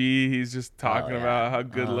Jimmy G, he's just talking about how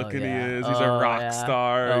good looking he is. He's a rock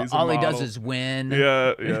star. He's all he does is win.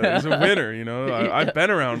 Yeah. He's a winner, I've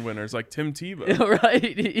been around winners like Tim Tebow.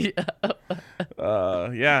 Right.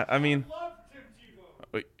 Yeah, I mean...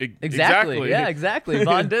 Exactly. Yeah, exactly.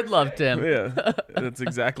 Vaughn did love Tim. Yeah, that's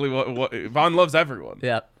exactly what Vaughn loves everyone.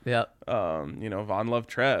 Yep. Vaughn loved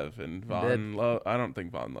Trev, and I don't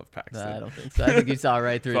think Vaughn loved Paxton. I don't think so. I think you saw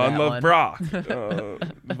right through Vaughn that loved one. Brock.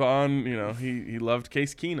 Vaughn, he loved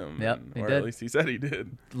Case Keenum. Yep, or at least he said he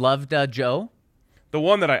did. Loved Joe. The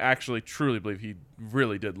one that I actually truly believe he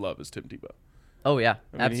really did love is Tim Tebow. Oh yeah,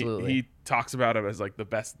 I mean, absolutely. He talks about him as the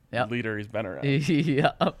best leader he's been around.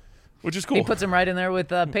 Yeah. Which is cool. He puts him right in there with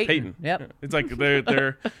Peyton. Yep. It's like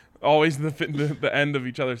they're always the end of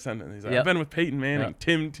each other's sentence. He's like, I've been with Peyton Manning,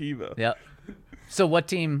 Tim Tebow. Yep. So what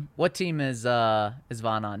team is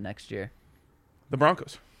Vaughn on next year? The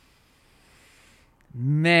Broncos.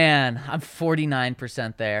 Man, I'm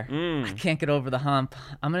 49% there. I can't get over the hump.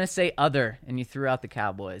 I'm gonna say other, and you threw out the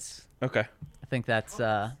Cowboys. Okay. I think that's. They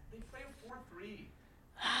play 4-3.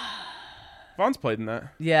 Vaughn's played in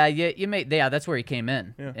that. Yeah, you made. Yeah, that's where he came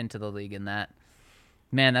into the league in that.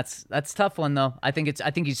 Man, that's a tough one though. I think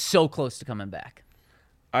he's so close to coming back.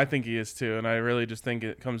 I think he is too, and I really just think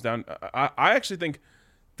it comes down. I actually think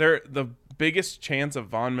the biggest chance of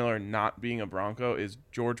Von Miller not being a Bronco is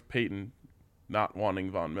George Paton not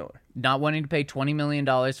wanting Von Miller, not wanting to pay $20 million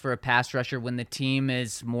for a pass rusher when the team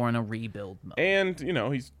is more in a rebuild mode. And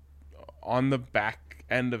he's on the back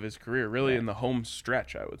end of his career, really in the home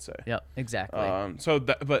stretch, I would say. Yep, exactly.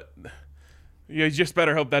 But you just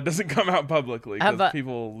better hope that doesn't come out publicly because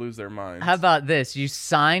people lose their minds. How about this? You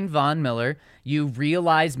sign Von Miller, you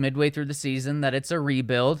realize midway through the season that it's a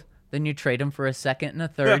rebuild, then you trade him for a second and a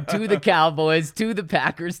third to the Cowboys, to the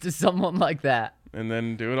Packers, to someone like that. And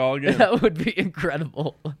then do it all again. That would be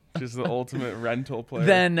incredible. Just the ultimate rental player.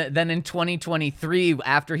 Then in 2023,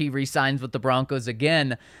 after he re-signs with the Broncos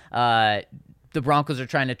again, the Broncos are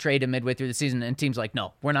trying to trade him midway through the season, and teams like,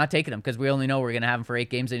 no, we're not taking him because we only know we're going to have him for 8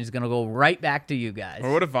 games, and he's going to go right back to you guys.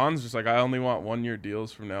 Or what if Von's just like, I only want 1-year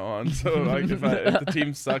deals from now on. So like, if the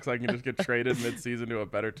team sucks, I can just get traded mid-season to a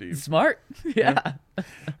better team. Smart. Yeah.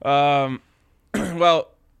 Well,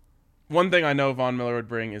 one thing I know Von Miller would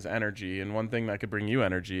bring is energy, and one thing that could bring you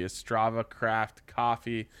energy is Strava Craft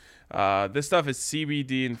Coffee. This stuff is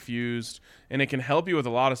CBD infused, and it can help you with a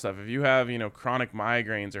lot of stuff. If you have, chronic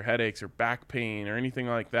migraines or headaches or back pain or anything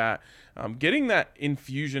like that, getting that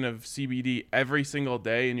infusion of CBD every single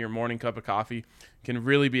day in your morning cup of coffee can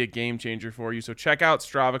really be a game changer for you. So check out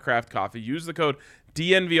Strava Craft Coffee. Use the code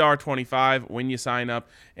DNVR25 when you sign up,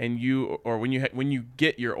 and when you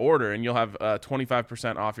get your order, and you'll have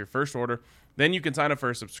 25% off your first order. Then you can sign up for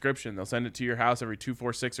a subscription. They'll send it to your house every 2,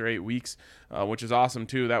 4, 6, or 8 weeks, which is awesome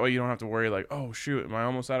too. That way you don't have to worry like, oh shoot, am I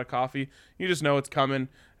almost out of coffee? You just know it's coming.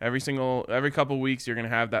 Every couple weeks you're gonna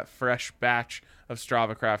have that fresh batch of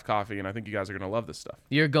Strava Craft coffee, and I think you guys are gonna love this stuff.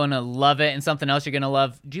 You're gonna love it, and something else you're gonna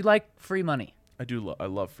love. Do you like free money? I do. I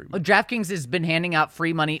love free money. DraftKings has been handing out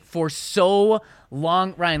free money for so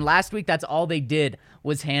long. Ryan, last week, that's all they did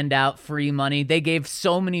was hand out free money. They gave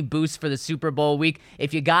so many boosts for the Super Bowl week.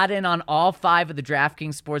 If you got in on all 5 of the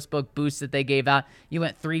DraftKings Sportsbook boosts that they gave out, you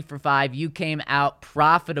went 3 for 5. You came out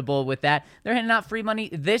profitable with that. They're handing out free money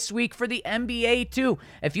this week for the NBA, too.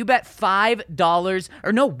 If you bet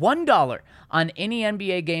 $1 on any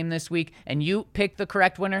NBA game this week, and you pick the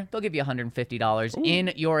correct winner, they'll give you $150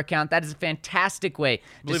 in your account. That is a fantastic way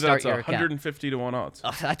to start your account. 150 to 1 odds.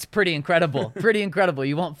 Oh, that's pretty incredible. Pretty incredible.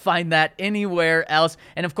 You won't find that anywhere else.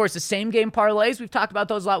 And of course, the same game parlays, we've talked about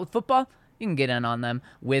those a lot with football. You can get in on them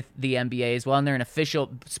with the NBA as well, and they're an official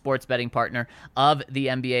sports betting partner of the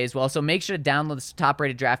NBA as well. So make sure to download this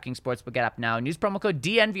top-rated DraftKings Sportsbook app now and use promo code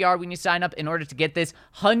DNVR when you sign up in order to get this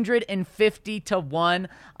 150 to 1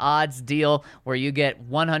 odds deal where you get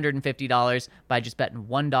 $150 by just betting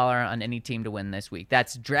 $1 on any team to win this week.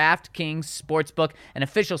 That's DraftKings Sportsbook, an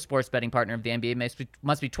official sports betting partner of the NBA.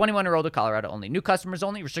 Must be 21 or older, Colorado only. New customers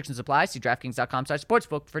only. Restrictions apply. See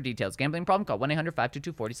DraftKings.com/sportsbook for details. Gambling problem? Call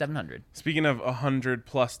 1-800-522-4700. Speaking of 100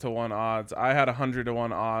 plus to 1 odds, I had 100 to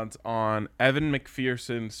 1 odds on Evan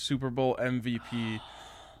McPherson, Super Bowl MVP.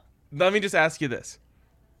 Let me just ask you this.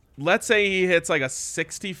 Let's say he hits like a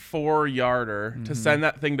 64-yarder to send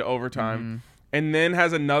that thing to overtime, and then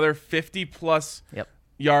has another 50-plus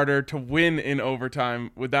yarder to win in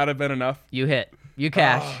overtime. Would that have been enough? You hit. You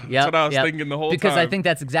cash. That's what I was thinking the whole time. Because I think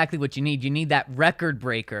that's exactly what you need. You need that record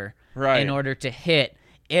breaker in order to hit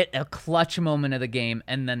a clutch moment of the game,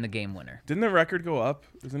 and then the game winner. Didn't the record go up?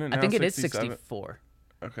 Isn't it now? I think it 67? is 64.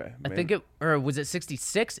 Okay. I think or was it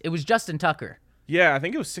 66? It was Justin Tucker. Yeah, I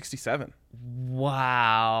think it was 67.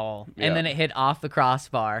 Wow. Yeah. And then it hit off the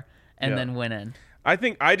crossbar and then went in. I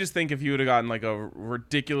just think if he would have gotten like a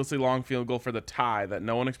ridiculously long field goal for the tie that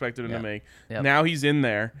no one expected him to make, now he's in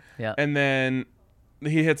there. Yeah. And then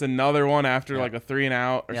he hits another one after like a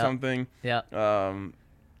 3-and-out or something. Yeah.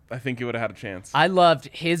 I think he would have had a chance. I loved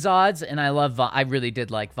his odds, and I really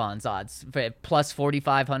did like Von's odds. Plus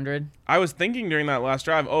 4,500. I was thinking during that last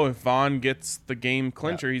drive, if Von gets the game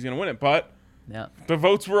clincher, he's going to win it. But the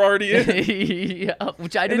votes were already in.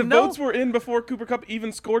 Which I didn't know. And the votes were in before Cooper Kupp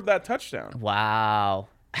even scored that touchdown. Wow.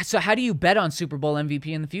 So how do you bet on Super Bowl MVP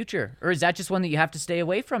in the future? Or is that just one that you have to stay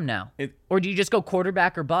away from now? Or do you just go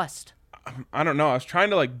quarterback or bust? I don't know. I was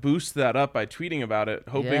trying to boost that up by tweeting about it,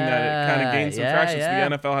 hoping that it kind of gained some traction. So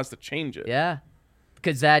the NFL has to change it. Yeah,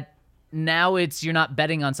 because now you're not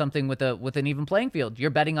betting on something with an even playing field.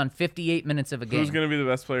 You're betting on 58 minutes of a game. Who's going to be the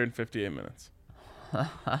best player in 58 minutes?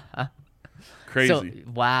 Crazy.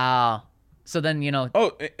 Wow. So then,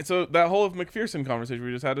 so that whole McPherson conversation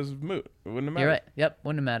we just had is moot. It wouldn't have mattered. You're right. Yep,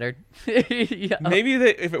 wouldn't have mattered. Maybe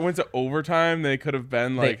if it went to overtime, they could have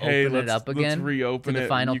been like, hey, let's reopen to the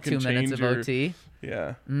final 2 minutes of OT.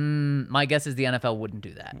 Yeah. My guess is the NFL wouldn't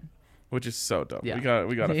do that. Which is so dumb. Yeah.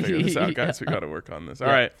 We got to figure this out, guys. We got to work on this. All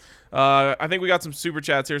right. I think we got some super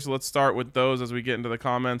chats here, so let's start with those as we get into the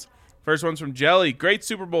comments. First one's from Jelly. Great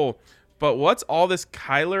Super Bowl. But what's all this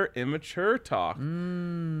Kyler immature talk? I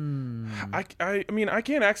mean, I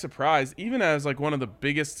can't act surprised, even as like one of the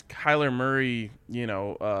biggest Kyler Murray,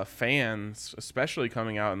 fans, especially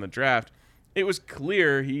coming out in the draft. It was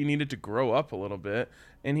clear he needed to grow up a little bit,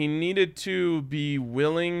 and he needed to be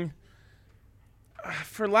willing,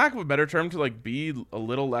 for lack of a better term, to be a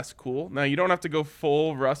little less cool. Now, you don't have to go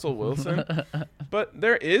full Russell Wilson, but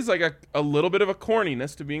there is a little bit of a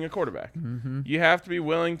corniness to being a quarterback. Mm-hmm. You have to be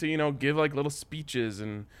willing to, give little speeches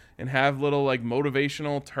and have little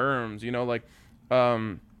motivational terms,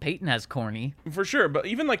 Peyton has corny. For sure, but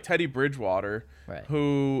even like Teddy Bridgewater, Right.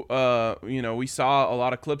 who we saw a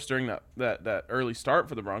lot of clips during that early start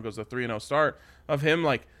for the Broncos, the 3-0 start of him.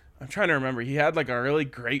 Like, I'm trying to remember, he had like a really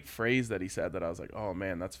great phrase that he said that I was like, oh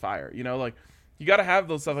man, that's fire. Like you got to have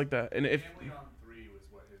those stuff like that. And if Family on 3 was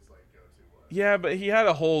what his like go-to was. yeah, but he had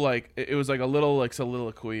a whole like it was like a little like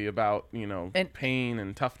soliloquy about And- pain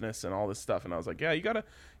and toughness and all this stuff, and I was like, yeah, you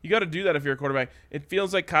gotta do that if you're a quarterback. It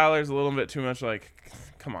feels like Kyler's a little bit too much like,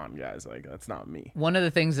 come on guys, like that's not me. One of the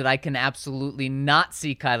things that I can absolutely not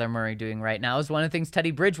see Kyler Murray doing right now is one of the things Teddy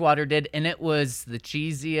Bridgewater did, and it was the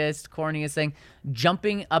cheesiest, corniest thing,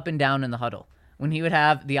 jumping up and down in the huddle. When he would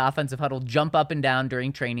have the offensive huddle jump up and down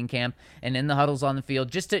during training camp and in the huddles on the field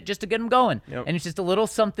just to get them going. Yep. And it's just a little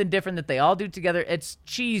something different that they all do together. It's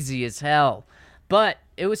cheesy as hell. But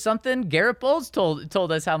it was something Garrett Bowles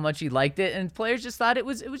told us how much he liked it, and players just thought it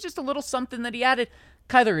was just a little something that he added.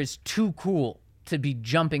 Kyler is too cool to be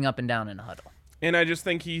jumping up and down in a huddle. And I just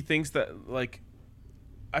think he thinks that like,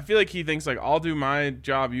 I feel like he thinks like, I'll do my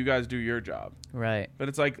job, you guys do your job. Right. But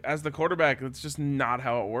it's like, as the quarterback, that's just not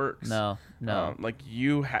how it works. No. Like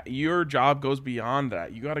your job goes beyond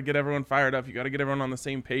that. You got to get everyone fired up. You got to get everyone on the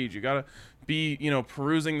same page. You got to be,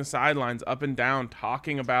 perusing the sidelines up and down,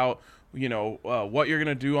 talking about, what you're going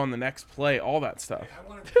to do on the next play, all that stuff. I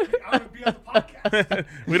want to be on the podcast.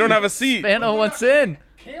 We don't have a seat. Spano wants in.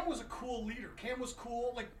 Cam was a cool leader. Cam was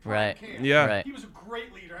cool, like Right. Cam. Yeah. Right. He was a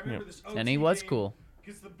great leader. I remember this OT And he was game cool.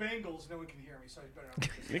 Because the Bengals, no one can hear me, so I better not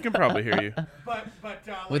make this. He can probably hear you. But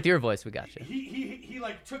With your voice, we got you. he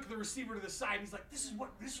like took the receiver to the side. He's like, this is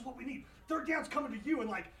what we need. Third down's coming to you, and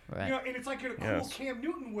like Right. and it's like in a cool Yes. Cam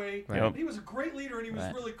Newton way. Right. He was a great leader, and he was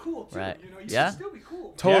Right. really cool too. Right. He Yeah. should still be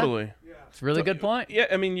cool. Totally. Yeah. It's a really good point. Yeah,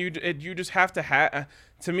 I mean, you just have to have.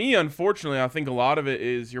 To me, unfortunately, I think a lot of it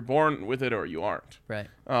is you're born with it or you aren't. Right.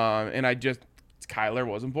 And Kyler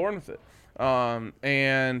wasn't born with it.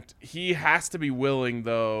 And he has to be willing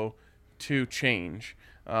though to change.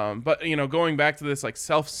 But going back to this like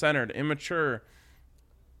self-centered, immature.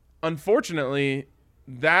 Unfortunately,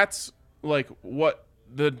 that's like what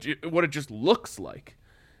it just looks like.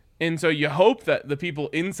 And so you hope that the people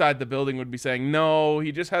inside the building would be saying, no,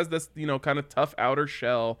 he just has this, kind of tough outer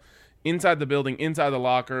shell inside the building, inside the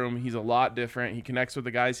locker room. He's a lot different. He connects with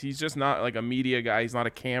the guys. He's just not like a media guy. He's not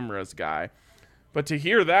a cameras guy. But to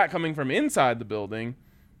hear that coming from inside the building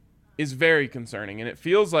is very concerning. And it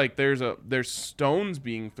feels like there's stones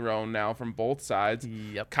being thrown now from both sides.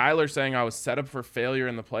 Yep. Kyler saying I was set up for failure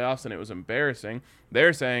in the playoffs and it was embarrassing.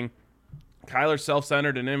 They're saying Kyler's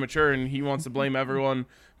self-centered and immature and he wants to blame everyone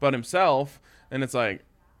but himself. And it's like,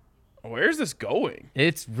 where's this going?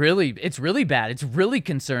 It's really bad. It's really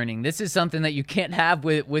concerning. This is something that you can't have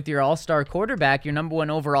with your all-star quarterback, your number 1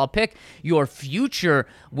 overall pick, your future,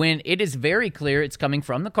 when it is very clear it's coming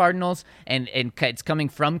from the Cardinals and it's coming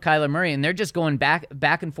from Kyler Murray, and they're just going back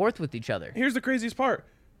and forth with each other. Here's the craziest part.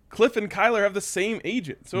 Cliff and Kyler have the same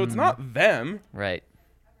agent. So it's not them. Right.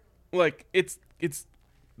 Like it's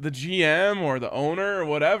the GM or the owner or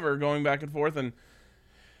whatever going back and forth. And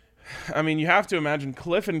I mean, you have to imagine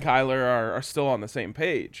Cliff and Kyler are still on the same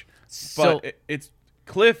page, but it's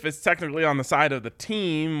Cliff is technically on the side of the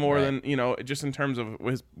team more Right. than, just in terms of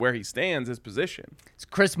where he stands, his position.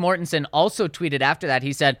 Chris Mortensen also tweeted after that.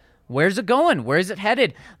 He said, "Where's it going? Where is it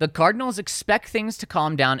headed? The Cardinals expect things to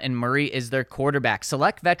calm down, and Murray is their quarterback.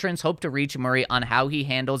 Select veterans hope to reach Murray on how he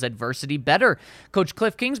handles adversity better. Coach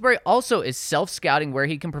Cliff Kingsbury also is self-scouting where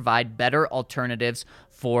he can provide better alternatives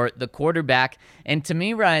for the quarterback." And to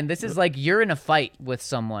me, Ryan, this is like you're in a fight with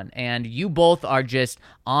someone, and you both are just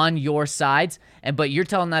on your sides, but you're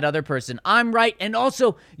telling that other person, "I'm right, and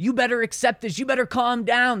also you better accept this. You better calm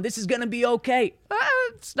down. This is going to be okay."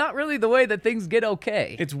 It's not really the way that things get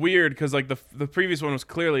okay. It's weird because like the previous one was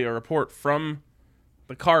clearly a report from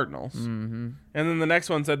the Cardinals, and then the next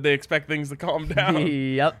one said they expect things to calm down.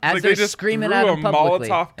 Yep, It's as like they're they just screaming threw at a him publicly.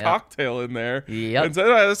 Molotov Yep. cocktail in there Yep. and said,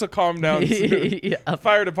 "Oh, this will calm down soon." Yep.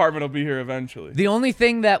 Fire department will be here eventually. The only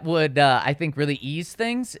thing that would, I think, really ease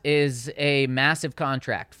things is a massive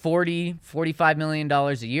contract. $45 million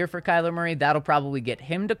a year for Kyler Murray. That'll probably get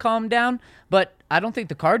him to calm down. But I don't think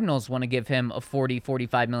the Cardinals want to give him a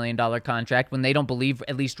 $45 million contract when they don't believe,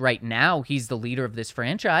 at least right now, he's the leader of this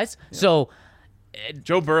franchise. Yeah. So,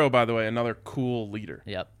 Joe Burrow, by the way, another cool leader.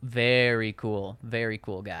 Yep. Very cool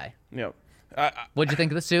guy. Yep. What'd you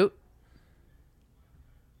think of the suit?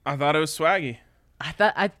 I thought it was swaggy.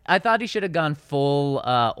 I thought he should have gone full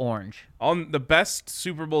orange. On the best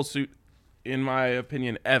Super Bowl suit, in my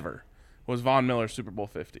opinion, ever was Von Miller's Super Bowl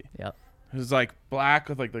 50. Yep. It was like black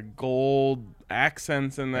with like the gold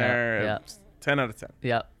accents in there. Yep. 10 out of 10.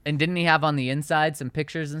 Yep. And didn't he have on the inside some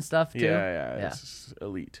pictures and stuff too? Yeah. It's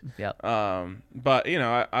elite. Yep. But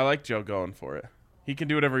I like Joe going for it. He can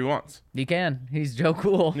do whatever he wants. He can. He's Joe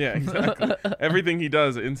Cool. Yeah, exactly. Everything he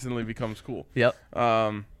does instantly becomes cool. Yep.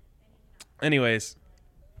 Anyways,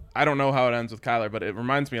 I don't know how it ends with Kyler, but it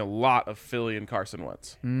reminds me a lot of Philly and Carson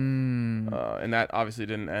Wentz. And that obviously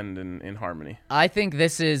didn't end in harmony. I think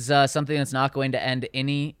this is something that's not going to end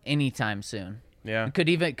anytime soon. Yeah. It could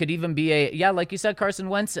even be like you said, Carson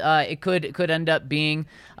Wentz. It could end up being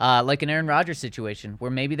like an Aaron Rodgers situation where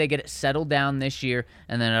maybe they get it settled down this year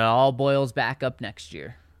and then it all boils back up next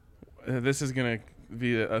year. This is gonna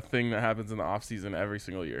be a thing that happens in the offseason every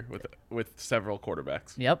single year with several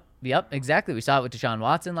quarterbacks. Yep, exactly. We saw it with Deshaun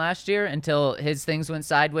Watson last year until his things went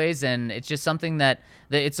sideways, and it's just something that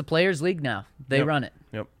it's a players' league now. They run it.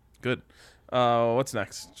 Yep. Good. What's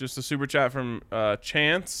next? Just a super chat from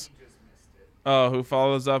Chance. Who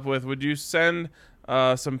follows up with, would you send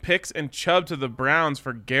some picks and Chubb to the Browns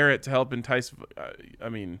for Garrett to help entice?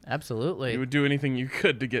 Absolutely. You would do anything you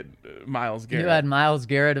could to get Myles Garrett. You had Myles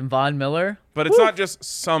Garrett and Von Miller. But it's not just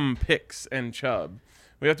some picks and Chubb.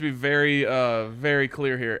 We have to be very, very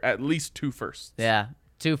clear here. At least 2 firsts. Yeah,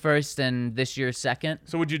 2 firsts and this year's second.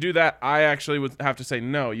 So would you do that? I actually would have to say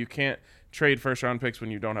no. You can't trade first-round picks when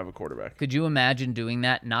you don't have a quarterback. Could you imagine doing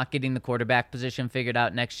that, not getting the quarterback position figured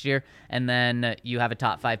out next year, and then you have a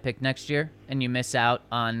top 5 pick next year, and you miss out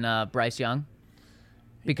on Bryce Young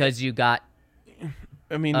because you got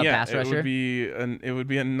pass rusher? It would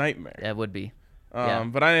be a nightmare. It would be.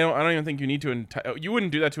 But I don't even think you need to you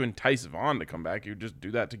wouldn't do that to entice Vaughn to come back. You would just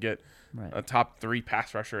do that to get a top 3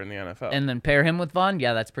 pass rusher in the NFL. And then pair him with Vaughn?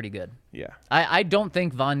 Yeah, that's pretty good. Yeah. I don't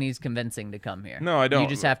think Vaughn needs convincing to come here. No, I don't. You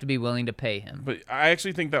just have to be willing to pay him. But I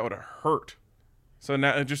actually think that would hurt. So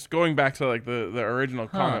now, just going back to like the original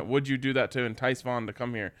comment, would you do that to entice Vaughn to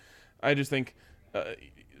come here? I just think,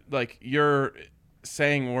 like you're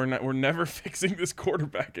saying, we're never fixing this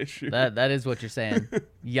quarterback issue. That is what you're saying.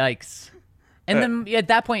 Yikes. And then at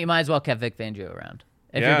that point, you might as well keep Vic Fangio around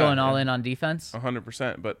if you're going all in on defense.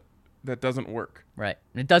 100%, but that doesn't work. Right.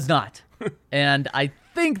 It does not. And I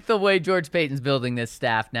think the way George Payton's building this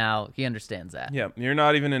staff now, he understands that. Yeah, you're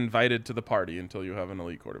not even invited to the party until you have an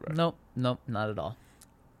elite quarterback. Nope, not at all.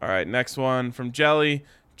 All right, next one from Jelly.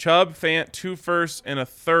 Chubb, Fant, 2 firsts and a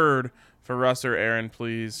 3rd for Russ or Aaron,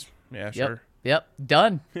 please. Yeah, sure. Yep,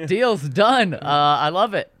 done. Deal's done. I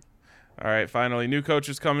love it. All right, finally, new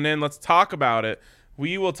coaches coming in. Let's talk about it.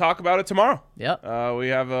 We will talk about it tomorrow. Yep. We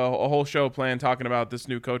have a whole show planned talking about this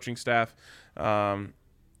new coaching staff.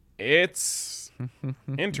 It's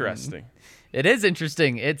interesting. It is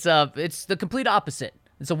interesting. It's the complete opposite.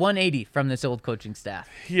 It's a 180 from this old coaching staff.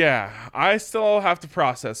 Yeah, I still have to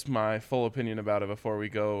process my full opinion about it before we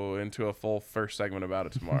go into a full first segment about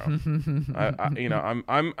it tomorrow.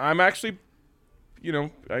 I'm actually,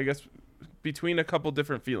 I guess, between a couple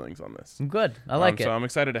different feelings on this. Good. I like it. So I'm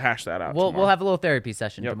excited to hash that out. We'll have a little therapy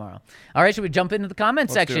session tomorrow. All right, should we jump into the comment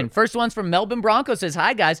section? First one's from Melbourne Bronco. Says,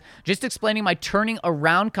 hi, guys. Just explaining my turning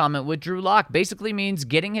around comment with Drew Lock. Basically means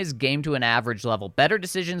getting his game to an average level. Better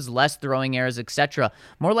decisions, less throwing errors, etc.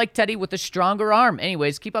 More like Teddy with a stronger arm.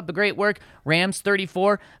 Anyways, keep up the great work. Rams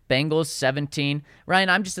 34, Bengals 17. Ryan,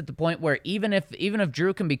 I'm just at the point where even if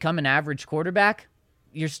Drew can become an average quarterback,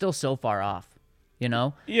 you're still so far off.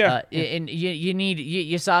 Yeah. And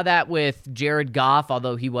you saw that with Jared Goff,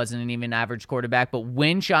 although he wasn't even an average quarterback. But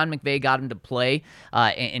when Sean McVay got him to play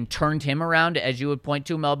and turned him around, as you would point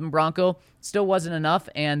to, Melbourne Bronco, still wasn't enough,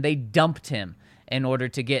 and they dumped him in order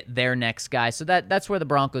to get their next guy. So that's where the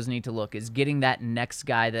Broncos need to look, is getting that next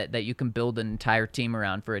guy that you can build an entire team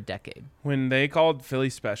around for a decade. When they called Philly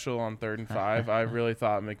special on 3rd and 5, I really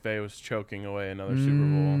thought McVay was choking away another Super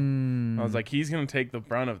Bowl. I was like, he's going to take the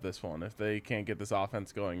brunt of this one if they can't get this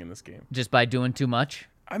offense going in this game. Just by doing too much?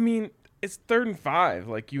 I mean, it's 3rd and 5.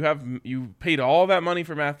 Like, you paid all that money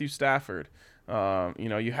for Matthew Stafford.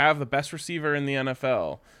 You have the best receiver in the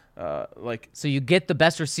NFL. So you get the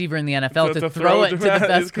best receiver in the NFL to throw it to the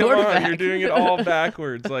best quarterback. You're doing it all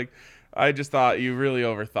backwards. Like, I just thought you really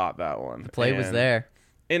overthought that one. The play was there.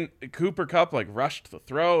 And Cooper Kupp rushed the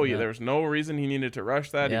throw. Yeah. There was no reason he needed to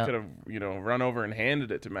rush that. Yeah. He could have run over and handed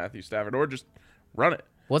it to Matthew Stafford or just run it.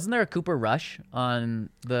 Wasn't there a Cooper rush on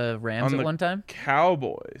the Rams at one time?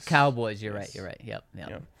 Cowboys. You're right.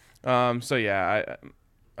 Yep. So yeah,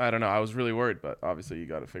 I don't know. I was really worried, but obviously you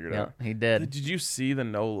got it figured out. He did. Did you see the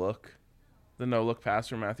no look pass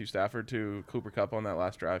from Matthew Stafford to Cooper Kupp on that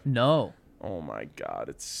last drive? No. Oh my God,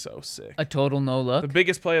 it's so sick. A total no look. The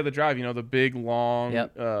biggest play of the drive, the big long.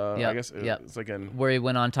 Yep. I guess it's like where he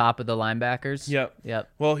went on top of the linebackers. Yep.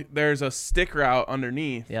 Well, there's a stick route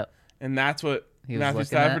underneath. Yep. And that's what He was Matthew looking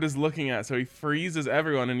Stafford at. is looking at. So he freezes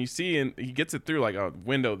everyone, and you see, and he gets it through like a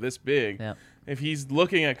window this big. Yep. If he's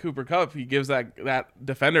looking at Cooper Kupp, he gives that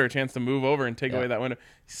defender a chance to move over and take Yep. away that window.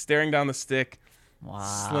 He's staring down the stick, Wow.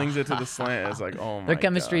 slings it to the slant. It's like, oh my Their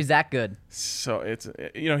chemistry is that good. So it's,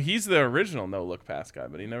 he's the original no-look pass guy,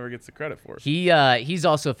 but he never gets the credit for it. He's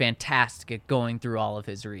also fantastic at going through all of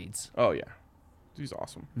his reads. Oh, yeah. He's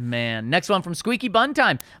awesome. Man, next one from Squeaky Bum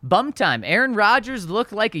Time. Aaron Rodgers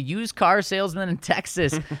looked like a used car salesman in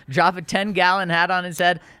Texas. Drop a 10-gallon hat on his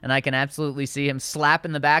head, and I can absolutely see him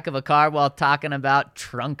slapping the back of a car while talking about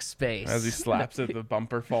trunk space. As he slaps it, the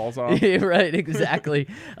bumper falls off. Right, exactly.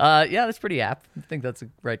 Yeah, that's pretty apt. I think that's a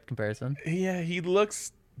right comparison. Yeah, he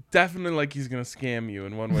looks definitely like he's going to scam you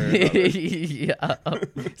in one way or another. Yeah.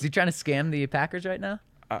 Is he trying to scam the Packers right now?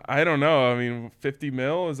 I don't know. I mean, 50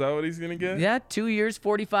 mil, is that what he's going to get? Yeah, 2 years,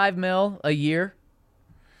 45 mil a year.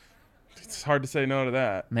 It's hard to say no to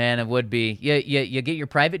that. Man, it would be. You get your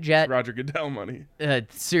private jet. Roger Goodell money.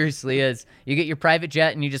 It seriously is. You get your private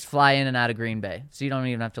jet and you just fly in and out of Green Bay, so you don't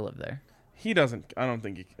even have to live there. He doesn't. I don't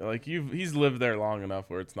think he's lived there long enough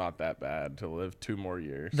where it's not that bad to live 2 more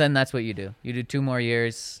years. Then that's what you do. You do 2 more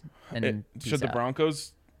years, and Should the peace out.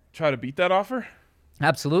 Broncos try to beat that offer?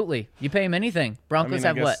 Absolutely. You pay him anything. Broncos I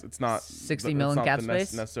have guess what? It's not 60 million cap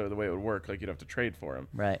space. Necessarily the way it would work. Like you'd have to trade for him.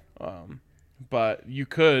 Right. But you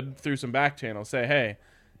could, through some back channels, say, hey,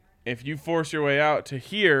 if you force your way out to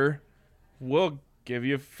here, we'll give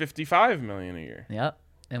you $55 million a year. Yep.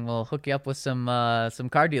 And we'll hook you up with some car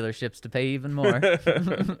dealerships to pay even more.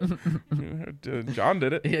 John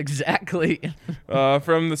did it. Exactly.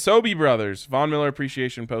 From the Sobey brothers, Von Miller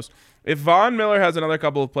appreciation post. If Von Miller has another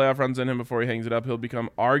couple of playoff runs in him before he hangs it up, he'll become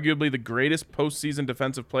arguably the greatest postseason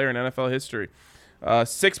defensive player in NFL history.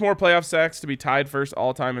 6 more playoff sacks to be tied first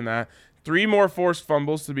all time in that. 3 more forced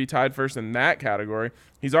fumbles to be tied first in that category.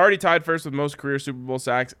 He's already tied first with most career Super Bowl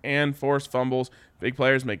sacks and forced fumbles. Big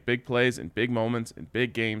players make big plays in big moments in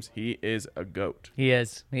big games. He is a GOAT. He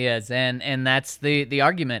is. And that's the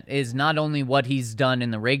argument, is not only what he's done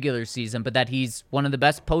in the regular season, but that he's one of the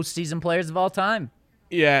best postseason players of all time.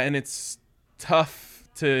 Yeah, and it's tough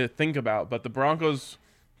to think about, but the Broncos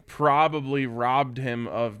probably robbed him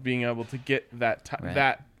of being able to get that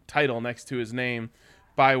that title next to his name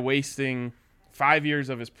by wasting 5 years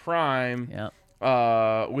of his prime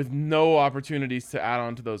with no opportunities to add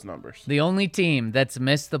on to those numbers. The only team that's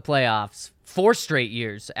missed the playoffs 4 straight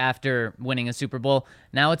years after winning a Super Bowl.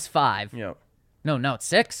 Now it's 5. Yep. No, it's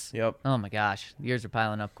 6. Yep. Oh my gosh, the years are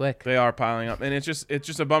piling up quick. They are piling up, and it's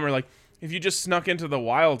just a bummer. Like if you just snuck into the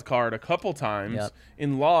wild card a couple times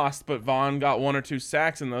and lost, but Vaughn got 1 or 2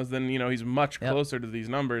 sacks in those, then he's much closer to these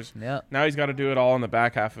numbers. Yep. Now he's got to do it all in the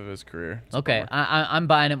back half of his career. It's a Okay, bummer. I'm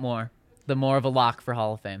buying it more. The more of a lock for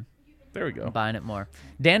Hall of Fame. There we go. Buying it more.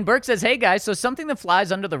 Dan Burke says, hey guys, so something that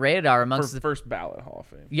flies under the radar amongst For first ballot Hall of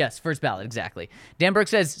Fame. Yes, first ballot, exactly. Dan Burke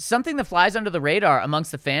says, something that flies under the radar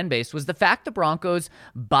amongst the fan base was the fact the Broncos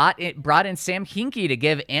brought in Sam Hinkie to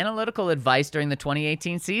give analytical advice during the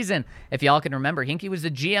 2018 season. If y'all can remember, Hinkie was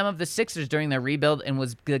the GM of the Sixers during their rebuild and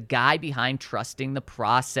was the guy behind trusting the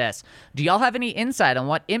process. Do y'all have any insight on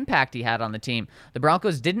what impact he had on the team? The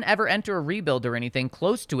Broncos didn't ever enter a rebuild or anything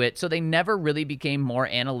close to it, so they never really became more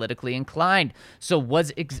analytically inclined. So what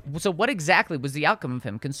exactly was the outcome of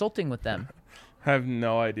him consulting with them? I have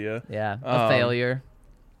no idea. Yeah, a failure.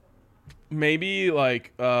 Maybe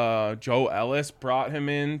like Joe Ellis brought him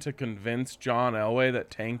in to convince John Elway that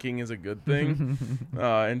tanking is a good thing,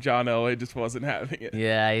 and John Elway just wasn't having it.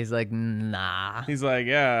 Yeah, he's like, nah. He's like,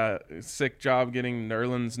 yeah, sick job getting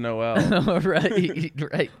Nerlens Noel.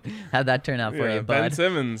 right. How'd that turn out for you, Ben bud?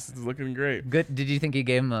 Simmons is looking great. Good. Did you think he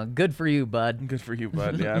gave him a good for you, bud? Good for you,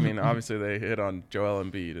 bud. Yeah, I mean, obviously they hit on Joel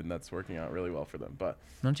Embiid, and that's working out really well for them. But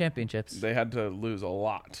No championships. they had to lose a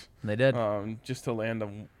lot They did. just to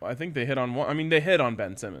land I think they hit on one. I mean, they hit on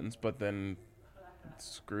Ben Simmons, but then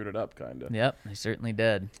screwed it up, kind of. Yep, they certainly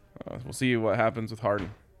did. We'll see what happens with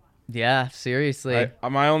Harden. Yeah, seriously.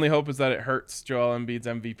 My only hope is that it hurts Joel Embiid's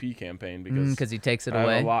MVP campaign because Because he takes it I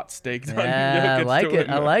away. have a lot staked on Yeah, I Jokic like to it. win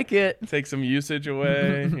I that. like it. Take some usage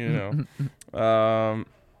away,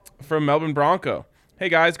 From Melbourne Bronco. Hey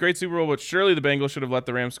guys, great Super Bowl, but surely the Bengals should have let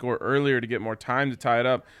the Rams score earlier to get more time to tie it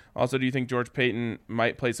up. Also, do you think George Payton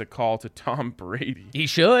might place a call to Tom Brady? He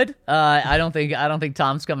should. I don't think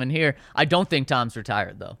Tom's coming here. I don't think Tom's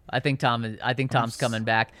retired though. I think Tom's coming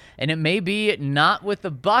back, and it may be not with the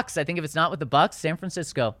Bucks. I think if it's not with the Bucks, San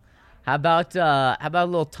Francisco. How about a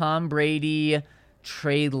little Tom Brady,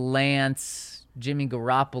 Trey Lance, Jimmy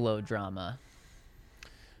Garoppolo drama?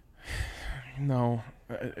 No,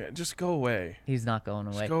 just go away. He's not going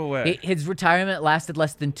away. go away. His retirement lasted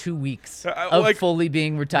less than 2 weeks of like, fully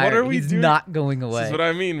being retired. what are we He's doing? not going away. This is what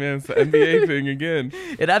I mean, man. It's the NBA thing again.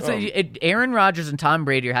 It absolutely. Aaron Rodgers and Tom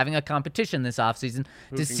Brady are having a competition this offseason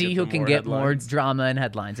to can see get who the can more get more headlines. drama and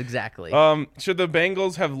headlines. Exactly. Should the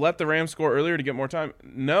Bengals have let the Rams score earlier to get more time?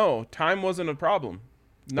 No, time wasn't a problem.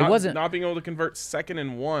 wasn't. Not being able to convert 2nd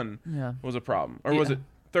and 1 Yeah. was a problem. Or was it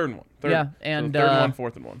 3rd and 1? Yeah, So and 3rd and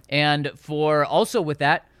 1, 4th and 1. And for also with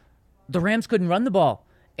that, the Rams couldn't run the ball.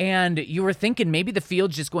 And you were thinking maybe the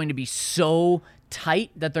field's just going to be so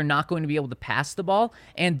tight that they're not going to be able to pass the ball,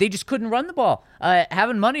 and they just couldn't run the ball.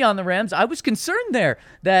 Having money on the Rams, I was concerned there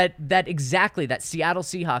that exactly that Seattle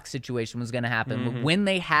Seahawks situation was going to happen. But when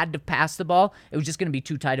they had to pass the ball, it was just going to be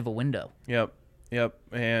too tight of a window. Yep.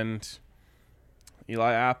 And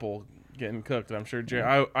Eli Apple getting cooked. I'm sure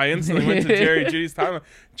Jerry. I instantly went to Jerry Judy's timeline.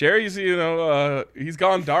 Jerry's, he's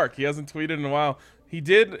gone dark. He hasn't tweeted in a while. He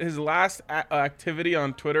did his last activity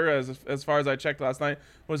on Twitter, as far as I checked last night,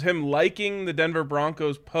 was him liking the Denver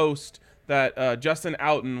Broncos post that Justin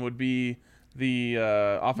Outen would be the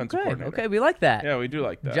offensive coordinator. Okay, we like that. Yeah, we do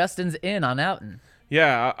like that. Justin's in on Outen.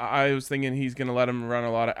 Yeah, I was thinking he's going to let him run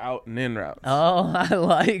a lot of out and in routes. Oh, I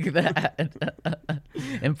like that.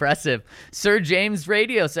 Impressive. Sir James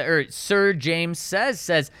says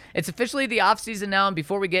it's officially the offseason now, and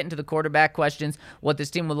before we get into the quarterback questions, what this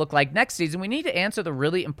team will look like next season, we need to answer the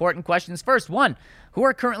really important questions first. One, who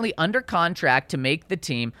are currently under contract to make the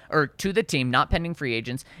team, or to the team, not pending free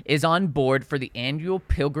agents, is on board for the annual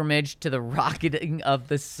pilgrimage to the rocketing of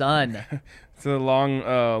the sun? It's a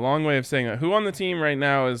long way of saying that. Who on the team right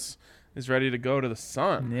now is ready to go to the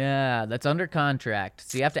sun? Yeah, that's under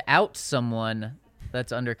contract. So you have to out someone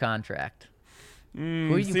that's under contract.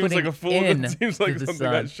 Who are you Seems like a fool. in That seems to like the something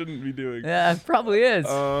sun? I shouldn't be doing. Yeah, it probably is.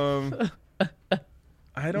 I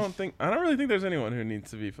don't really think there's anyone who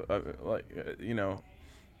needs to be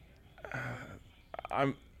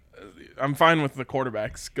I'm fine with the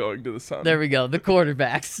quarterbacks going to the sun. There we go. The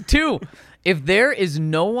quarterbacks. 2, if there is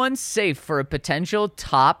no one safe for a potential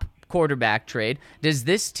top quarterback trade, does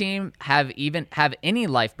this team have any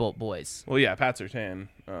lifeboat boys? Well, yeah, Pat Surtain.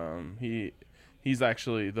 He's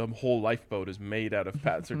actually, the whole lifeboat is made out of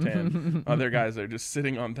Pat Surtain. Other guys are just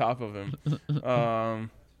sitting on top of him.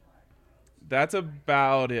 That's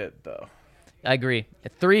about it, though. I agree.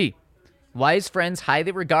 3, why is Friends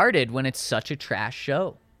highly regarded when it's such a trash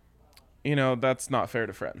show? That's not fair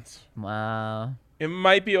to Friends. Wow. It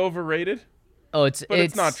might be overrated, but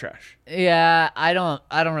it's not trash. Yeah, I don't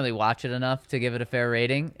really watch it enough to give it a fair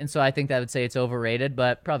rating, and so I think that would say it's overrated,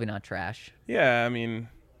 but probably not trash. Yeah, I mean,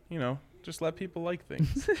 just let people like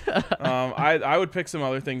things. I would pick some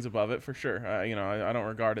other things above it for sure. I don't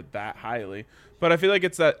regard it that highly, but I feel like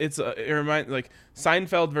it reminds, like,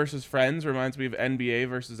 Seinfeld versus Friends reminds me of NBA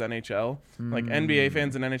versus NHL. Like, NBA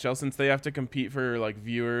fans and NHL, since they have to compete for, like,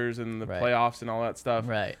 viewers and the playoffs and all that stuff,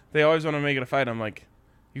 Right. they always want to make it a fight. I'm like,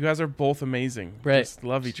 you guys are both amazing. Right. Just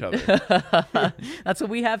love each other. That's what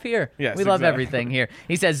we have here. Yes, we love exactly. everything here.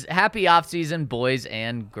 He says, happy offseason, boys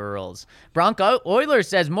and girls. Bronco Oilers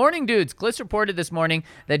says, morning, dudes. Kliss reported this morning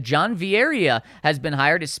that John Vieira has been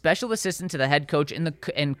hired as special assistant to the head coach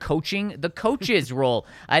in coaching the coaches role.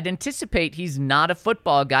 I'd anticipate he's not a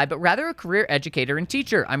football guy, but rather a career educator and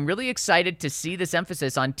teacher. I'm really excited to see this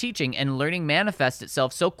emphasis on teaching and learning manifest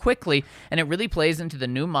itself so quickly, and it really plays into the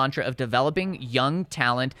new mantra of developing young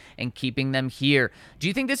talent and keeping them here. Do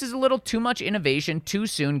you think this is a little too much innovation too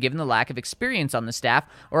soon given the lack of experience on the staff,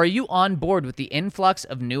 or are you on board with the influx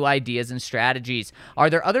of new ideas and strategies?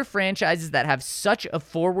 Are there other franchises that have such a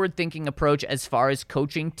forward-thinking approach as far as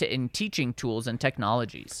coaching and teaching tools and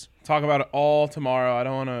technologies? Talk about it all tomorrow. I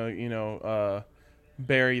don't want to,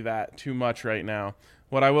 bury that too much right now.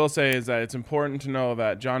 What I will say is that it's important to know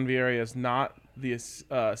that John Vieira is not the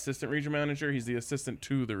assistant regional manager. He's the assistant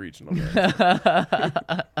to the regional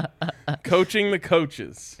manager. Coaching the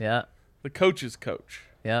coaches. Yeah. The coach's coach.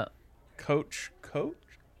 Yeah. Coach.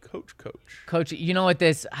 Coach, you know what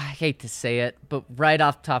I hate to say it, but right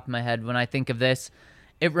off the top of my head, when I think of this,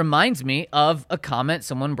 it reminds me of a comment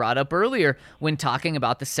someone brought up earlier when talking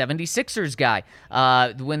about the 76ers guy.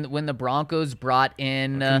 When the Broncos brought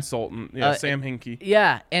in Consultant. Sam Hinkie.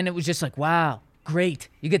 Yeah, and it was just like, wow, great.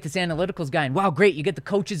 You get this analyticals guy, and wow, great. You get the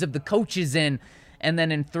coaches of the coaches in. And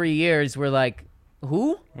then in 3 years, we're like,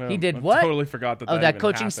 who? Well, He did I what? totally forgot that that even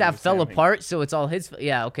coaching happened staff with fell Sam Hinkie. apart, so it's all his.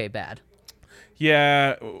 Yeah, okay, bad.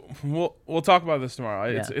 Yeah, we'll talk about this tomorrow.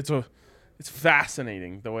 Yeah. It's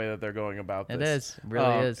fascinating the way that they're going about this. It is. It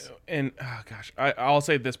really is. And I'll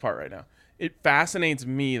say this part right now. It fascinates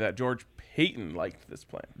me that George Payton liked this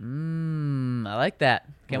plan. I like that.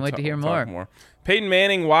 Can't wait to hear We'll talk more. Peyton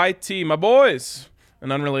Manning, YT, my boys.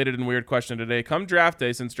 An unrelated and weird question today. Come draft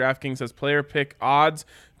day, since DraftKings has player pick odds,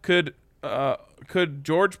 could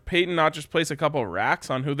George Payton not just place a couple racks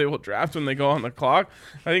on who they will draft when they go on the clock?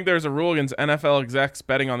 I think there's a rule against NFL execs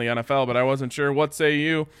betting on the NFL, but I wasn't sure. What say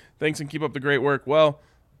you? Thanks and keep up the great work. Well,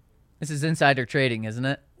 This is insider trading, isn't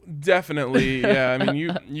it? definitely, yeah. I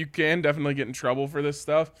mean, you can definitely get in trouble for this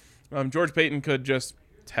stuff. George Payton could just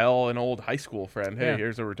tell an old high school friend, "Hey, Yeah.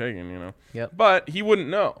 here's what we're taking," Yep. But he wouldn't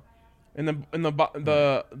know. And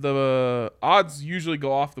the odds usually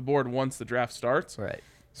go off the board once the draft starts. Right.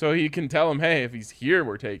 So he can tell him, "Hey, if he's here,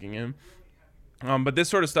 we're taking him." But this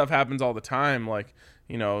sort of stuff happens all the time. Like,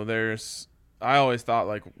 I always thought,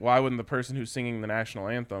 like, why wouldn't the person who's singing the national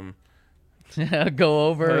anthem Go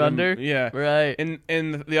over let or him- under? Yeah. Right.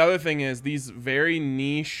 And the other thing is, these very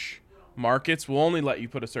niche markets will only let you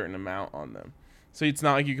put a certain amount on them. So it's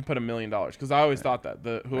not like you can put $1 million, because I always thought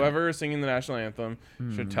that whoever is singing the national anthem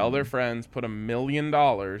should tell their friends, put $1 million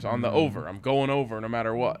on the over. I'm going over no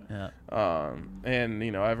matter what. Yeah. And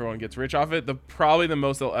everyone gets rich off it. Probably the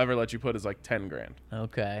most they'll ever let you put is like 10 grand.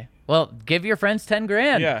 Okay. Well, give your friends 10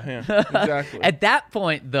 grand. Yeah, exactly. At that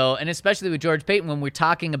point, though, and especially with George Payton, when we're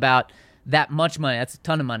talking about that much money, that's a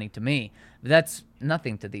ton of money to me. That's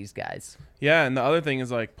nothing to these guys. Yeah, and the other thing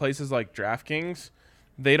is, like, places like DraftKings,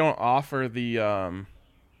 they don't offer the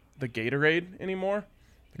Gatorade anymore.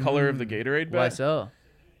 The color of the Gatorade bet. Why so?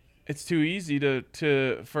 It's too easy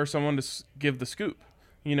for someone to give the scoop.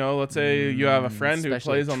 Let's say you have a friend who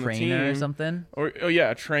Especially plays on the team trainer or something. or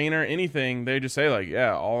a trainer, anything. They just say, like,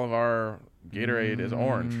 yeah, all of our Gatorade is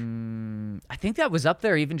orange. I think that was up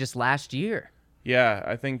there even just last year. Yeah,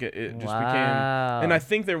 I think it just became, and I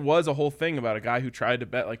think there was a whole thing about a guy who tried to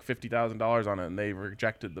bet like $50,000 on it, and they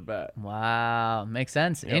rejected the bet. Wow, makes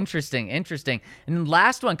sense. Yep. Interesting. And the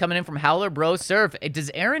last one coming in from Howler Bro Surf. Does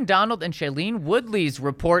Aaron Donald and Shailene Woodley's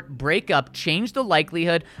report breakup change the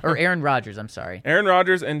likelihood, or Aaron Rodgers, I'm sorry. Aaron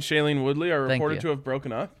Rodgers and Shailene Woodley are Thank reported you. to have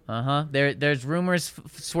broken up. There's rumors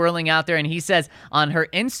swirling out there, and he says on her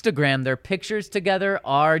Instagram their pictures together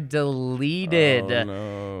are deleted. Oh,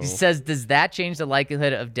 no. He says, does that change the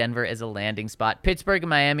likelihood of Denver as a landing spot? Pittsburgh and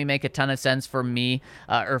Miami make a ton of sense for me,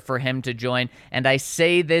 or for him to join, and I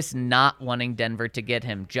say this not wanting Denver to get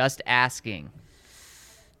him, just asking.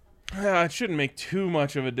 It shouldn't make too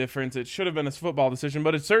much of a difference. It should have been his football decision,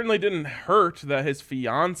 but it certainly didn't hurt that his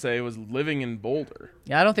fiance was living in Boulder.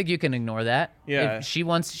 Yeah, I don't think you can ignore that. Yeah. If she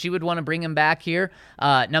would want to bring him back here.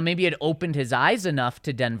 Now, maybe it opened his eyes enough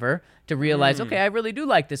to Denver to realize, okay, I really do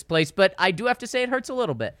like this place, but I do have to say it hurts a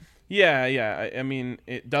little bit. Yeah. I mean,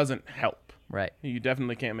 it doesn't help. Right. You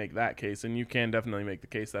definitely can't make that case, and you can definitely make the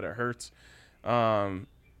case that it hurts.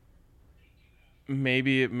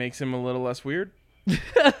 Maybe it makes him a little less weird. Did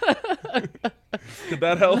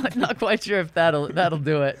that help? Not quite sure if that'll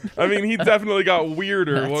do it. I mean, he definitely got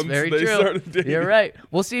weirder That's once very they true. started dating. You're right.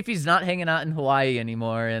 We'll see if he's not hanging out in Hawaii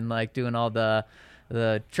anymore and like doing all the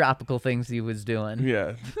tropical things he was doing.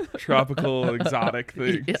 Yeah, tropical, exotic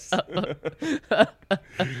things.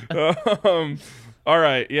 All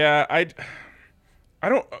right, yeah, I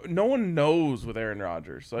don't. No one knows with Aaron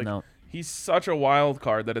Rodgers. Like, No. he's such a wild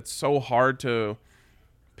card that it's so hard to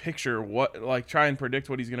picture try and predict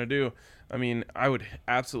what he's gonna do. I mean, I would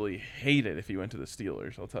absolutely hate it if he went to the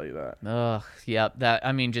Steelers. I'll tell you that. Ugh, yep.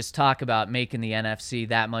 Just talk about making the NFC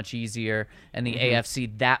that much easier and the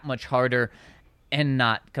AFC that much harder, and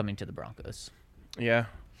not coming to the Broncos. Yeah,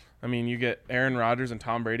 I mean, you get Aaron Rodgers and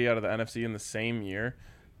Tom Brady out of the NFC in the same year.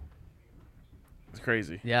 It's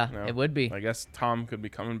crazy. Yeah, it would be. I guess Tom could be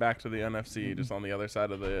coming back to the NFC, just on the other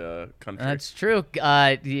side of the country. That's true.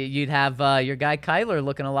 You'd have your guy Kyler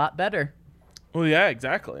looking a lot better. Well, yeah,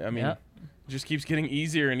 exactly. I mean, Yep. it just keeps getting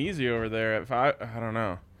easier and easier over there. I don't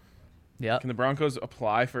know. Yep. Can the Broncos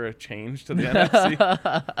apply for a change to the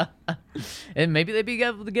NFC? And maybe they'd be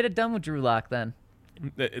able to get it done with Drew Lock then.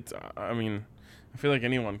 I mean, I feel like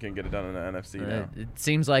anyone can get it done in the NFC now. It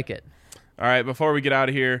seems like it. All right, before we get out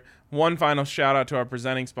of here, one final shout out to our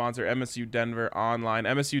presenting sponsor, MSU Denver Online,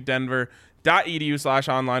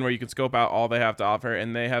 msudenver.edu/online, where you can scope out all they have to offer.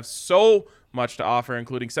 And they have so much to offer,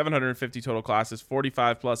 including 750 total classes,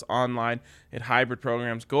 45 plus online and hybrid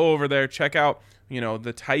programs. Go over there, check out,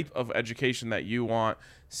 the type of education that you want.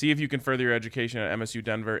 See if you can further your education at MSU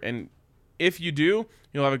Denver. And if you do,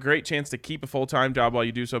 you'll have a great chance to keep a full-time job while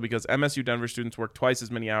you do so, because MSU Denver students work twice as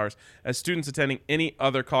many hours as students attending any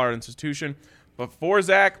other Colorado institution. But for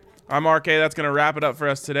Zach, I'm RK. That's going to wrap it up for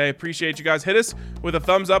us today. Appreciate you guys. Hit us with a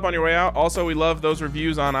thumbs up on your way out. Also, we love those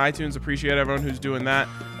reviews on iTunes. Appreciate everyone who's doing that.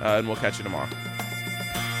 And we'll catch you tomorrow.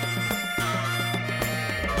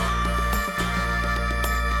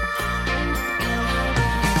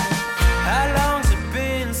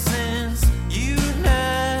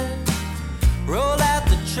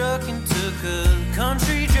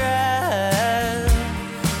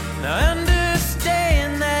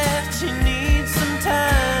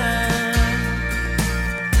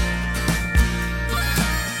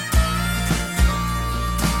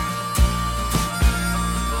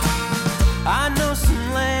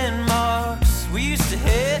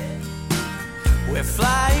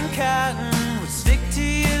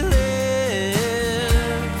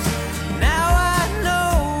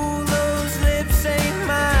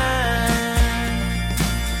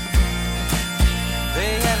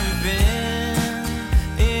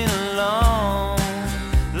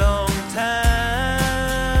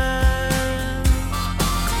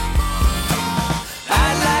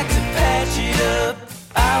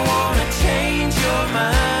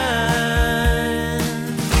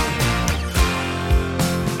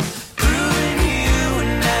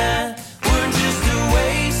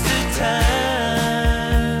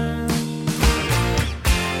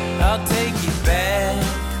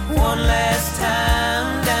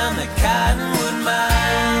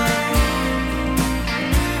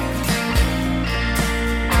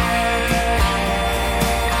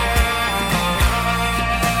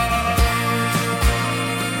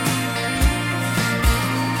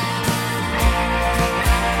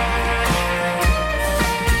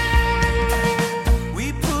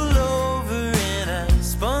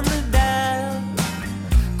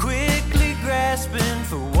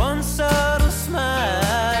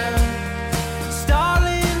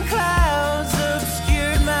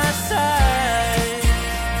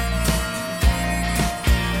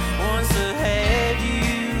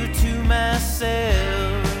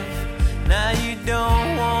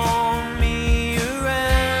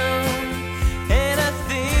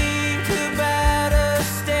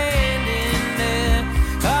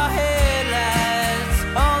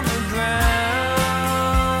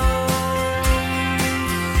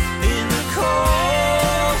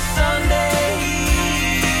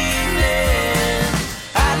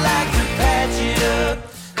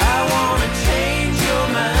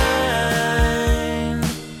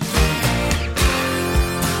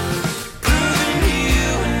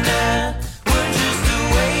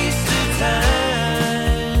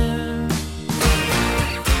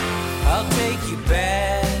 take you back.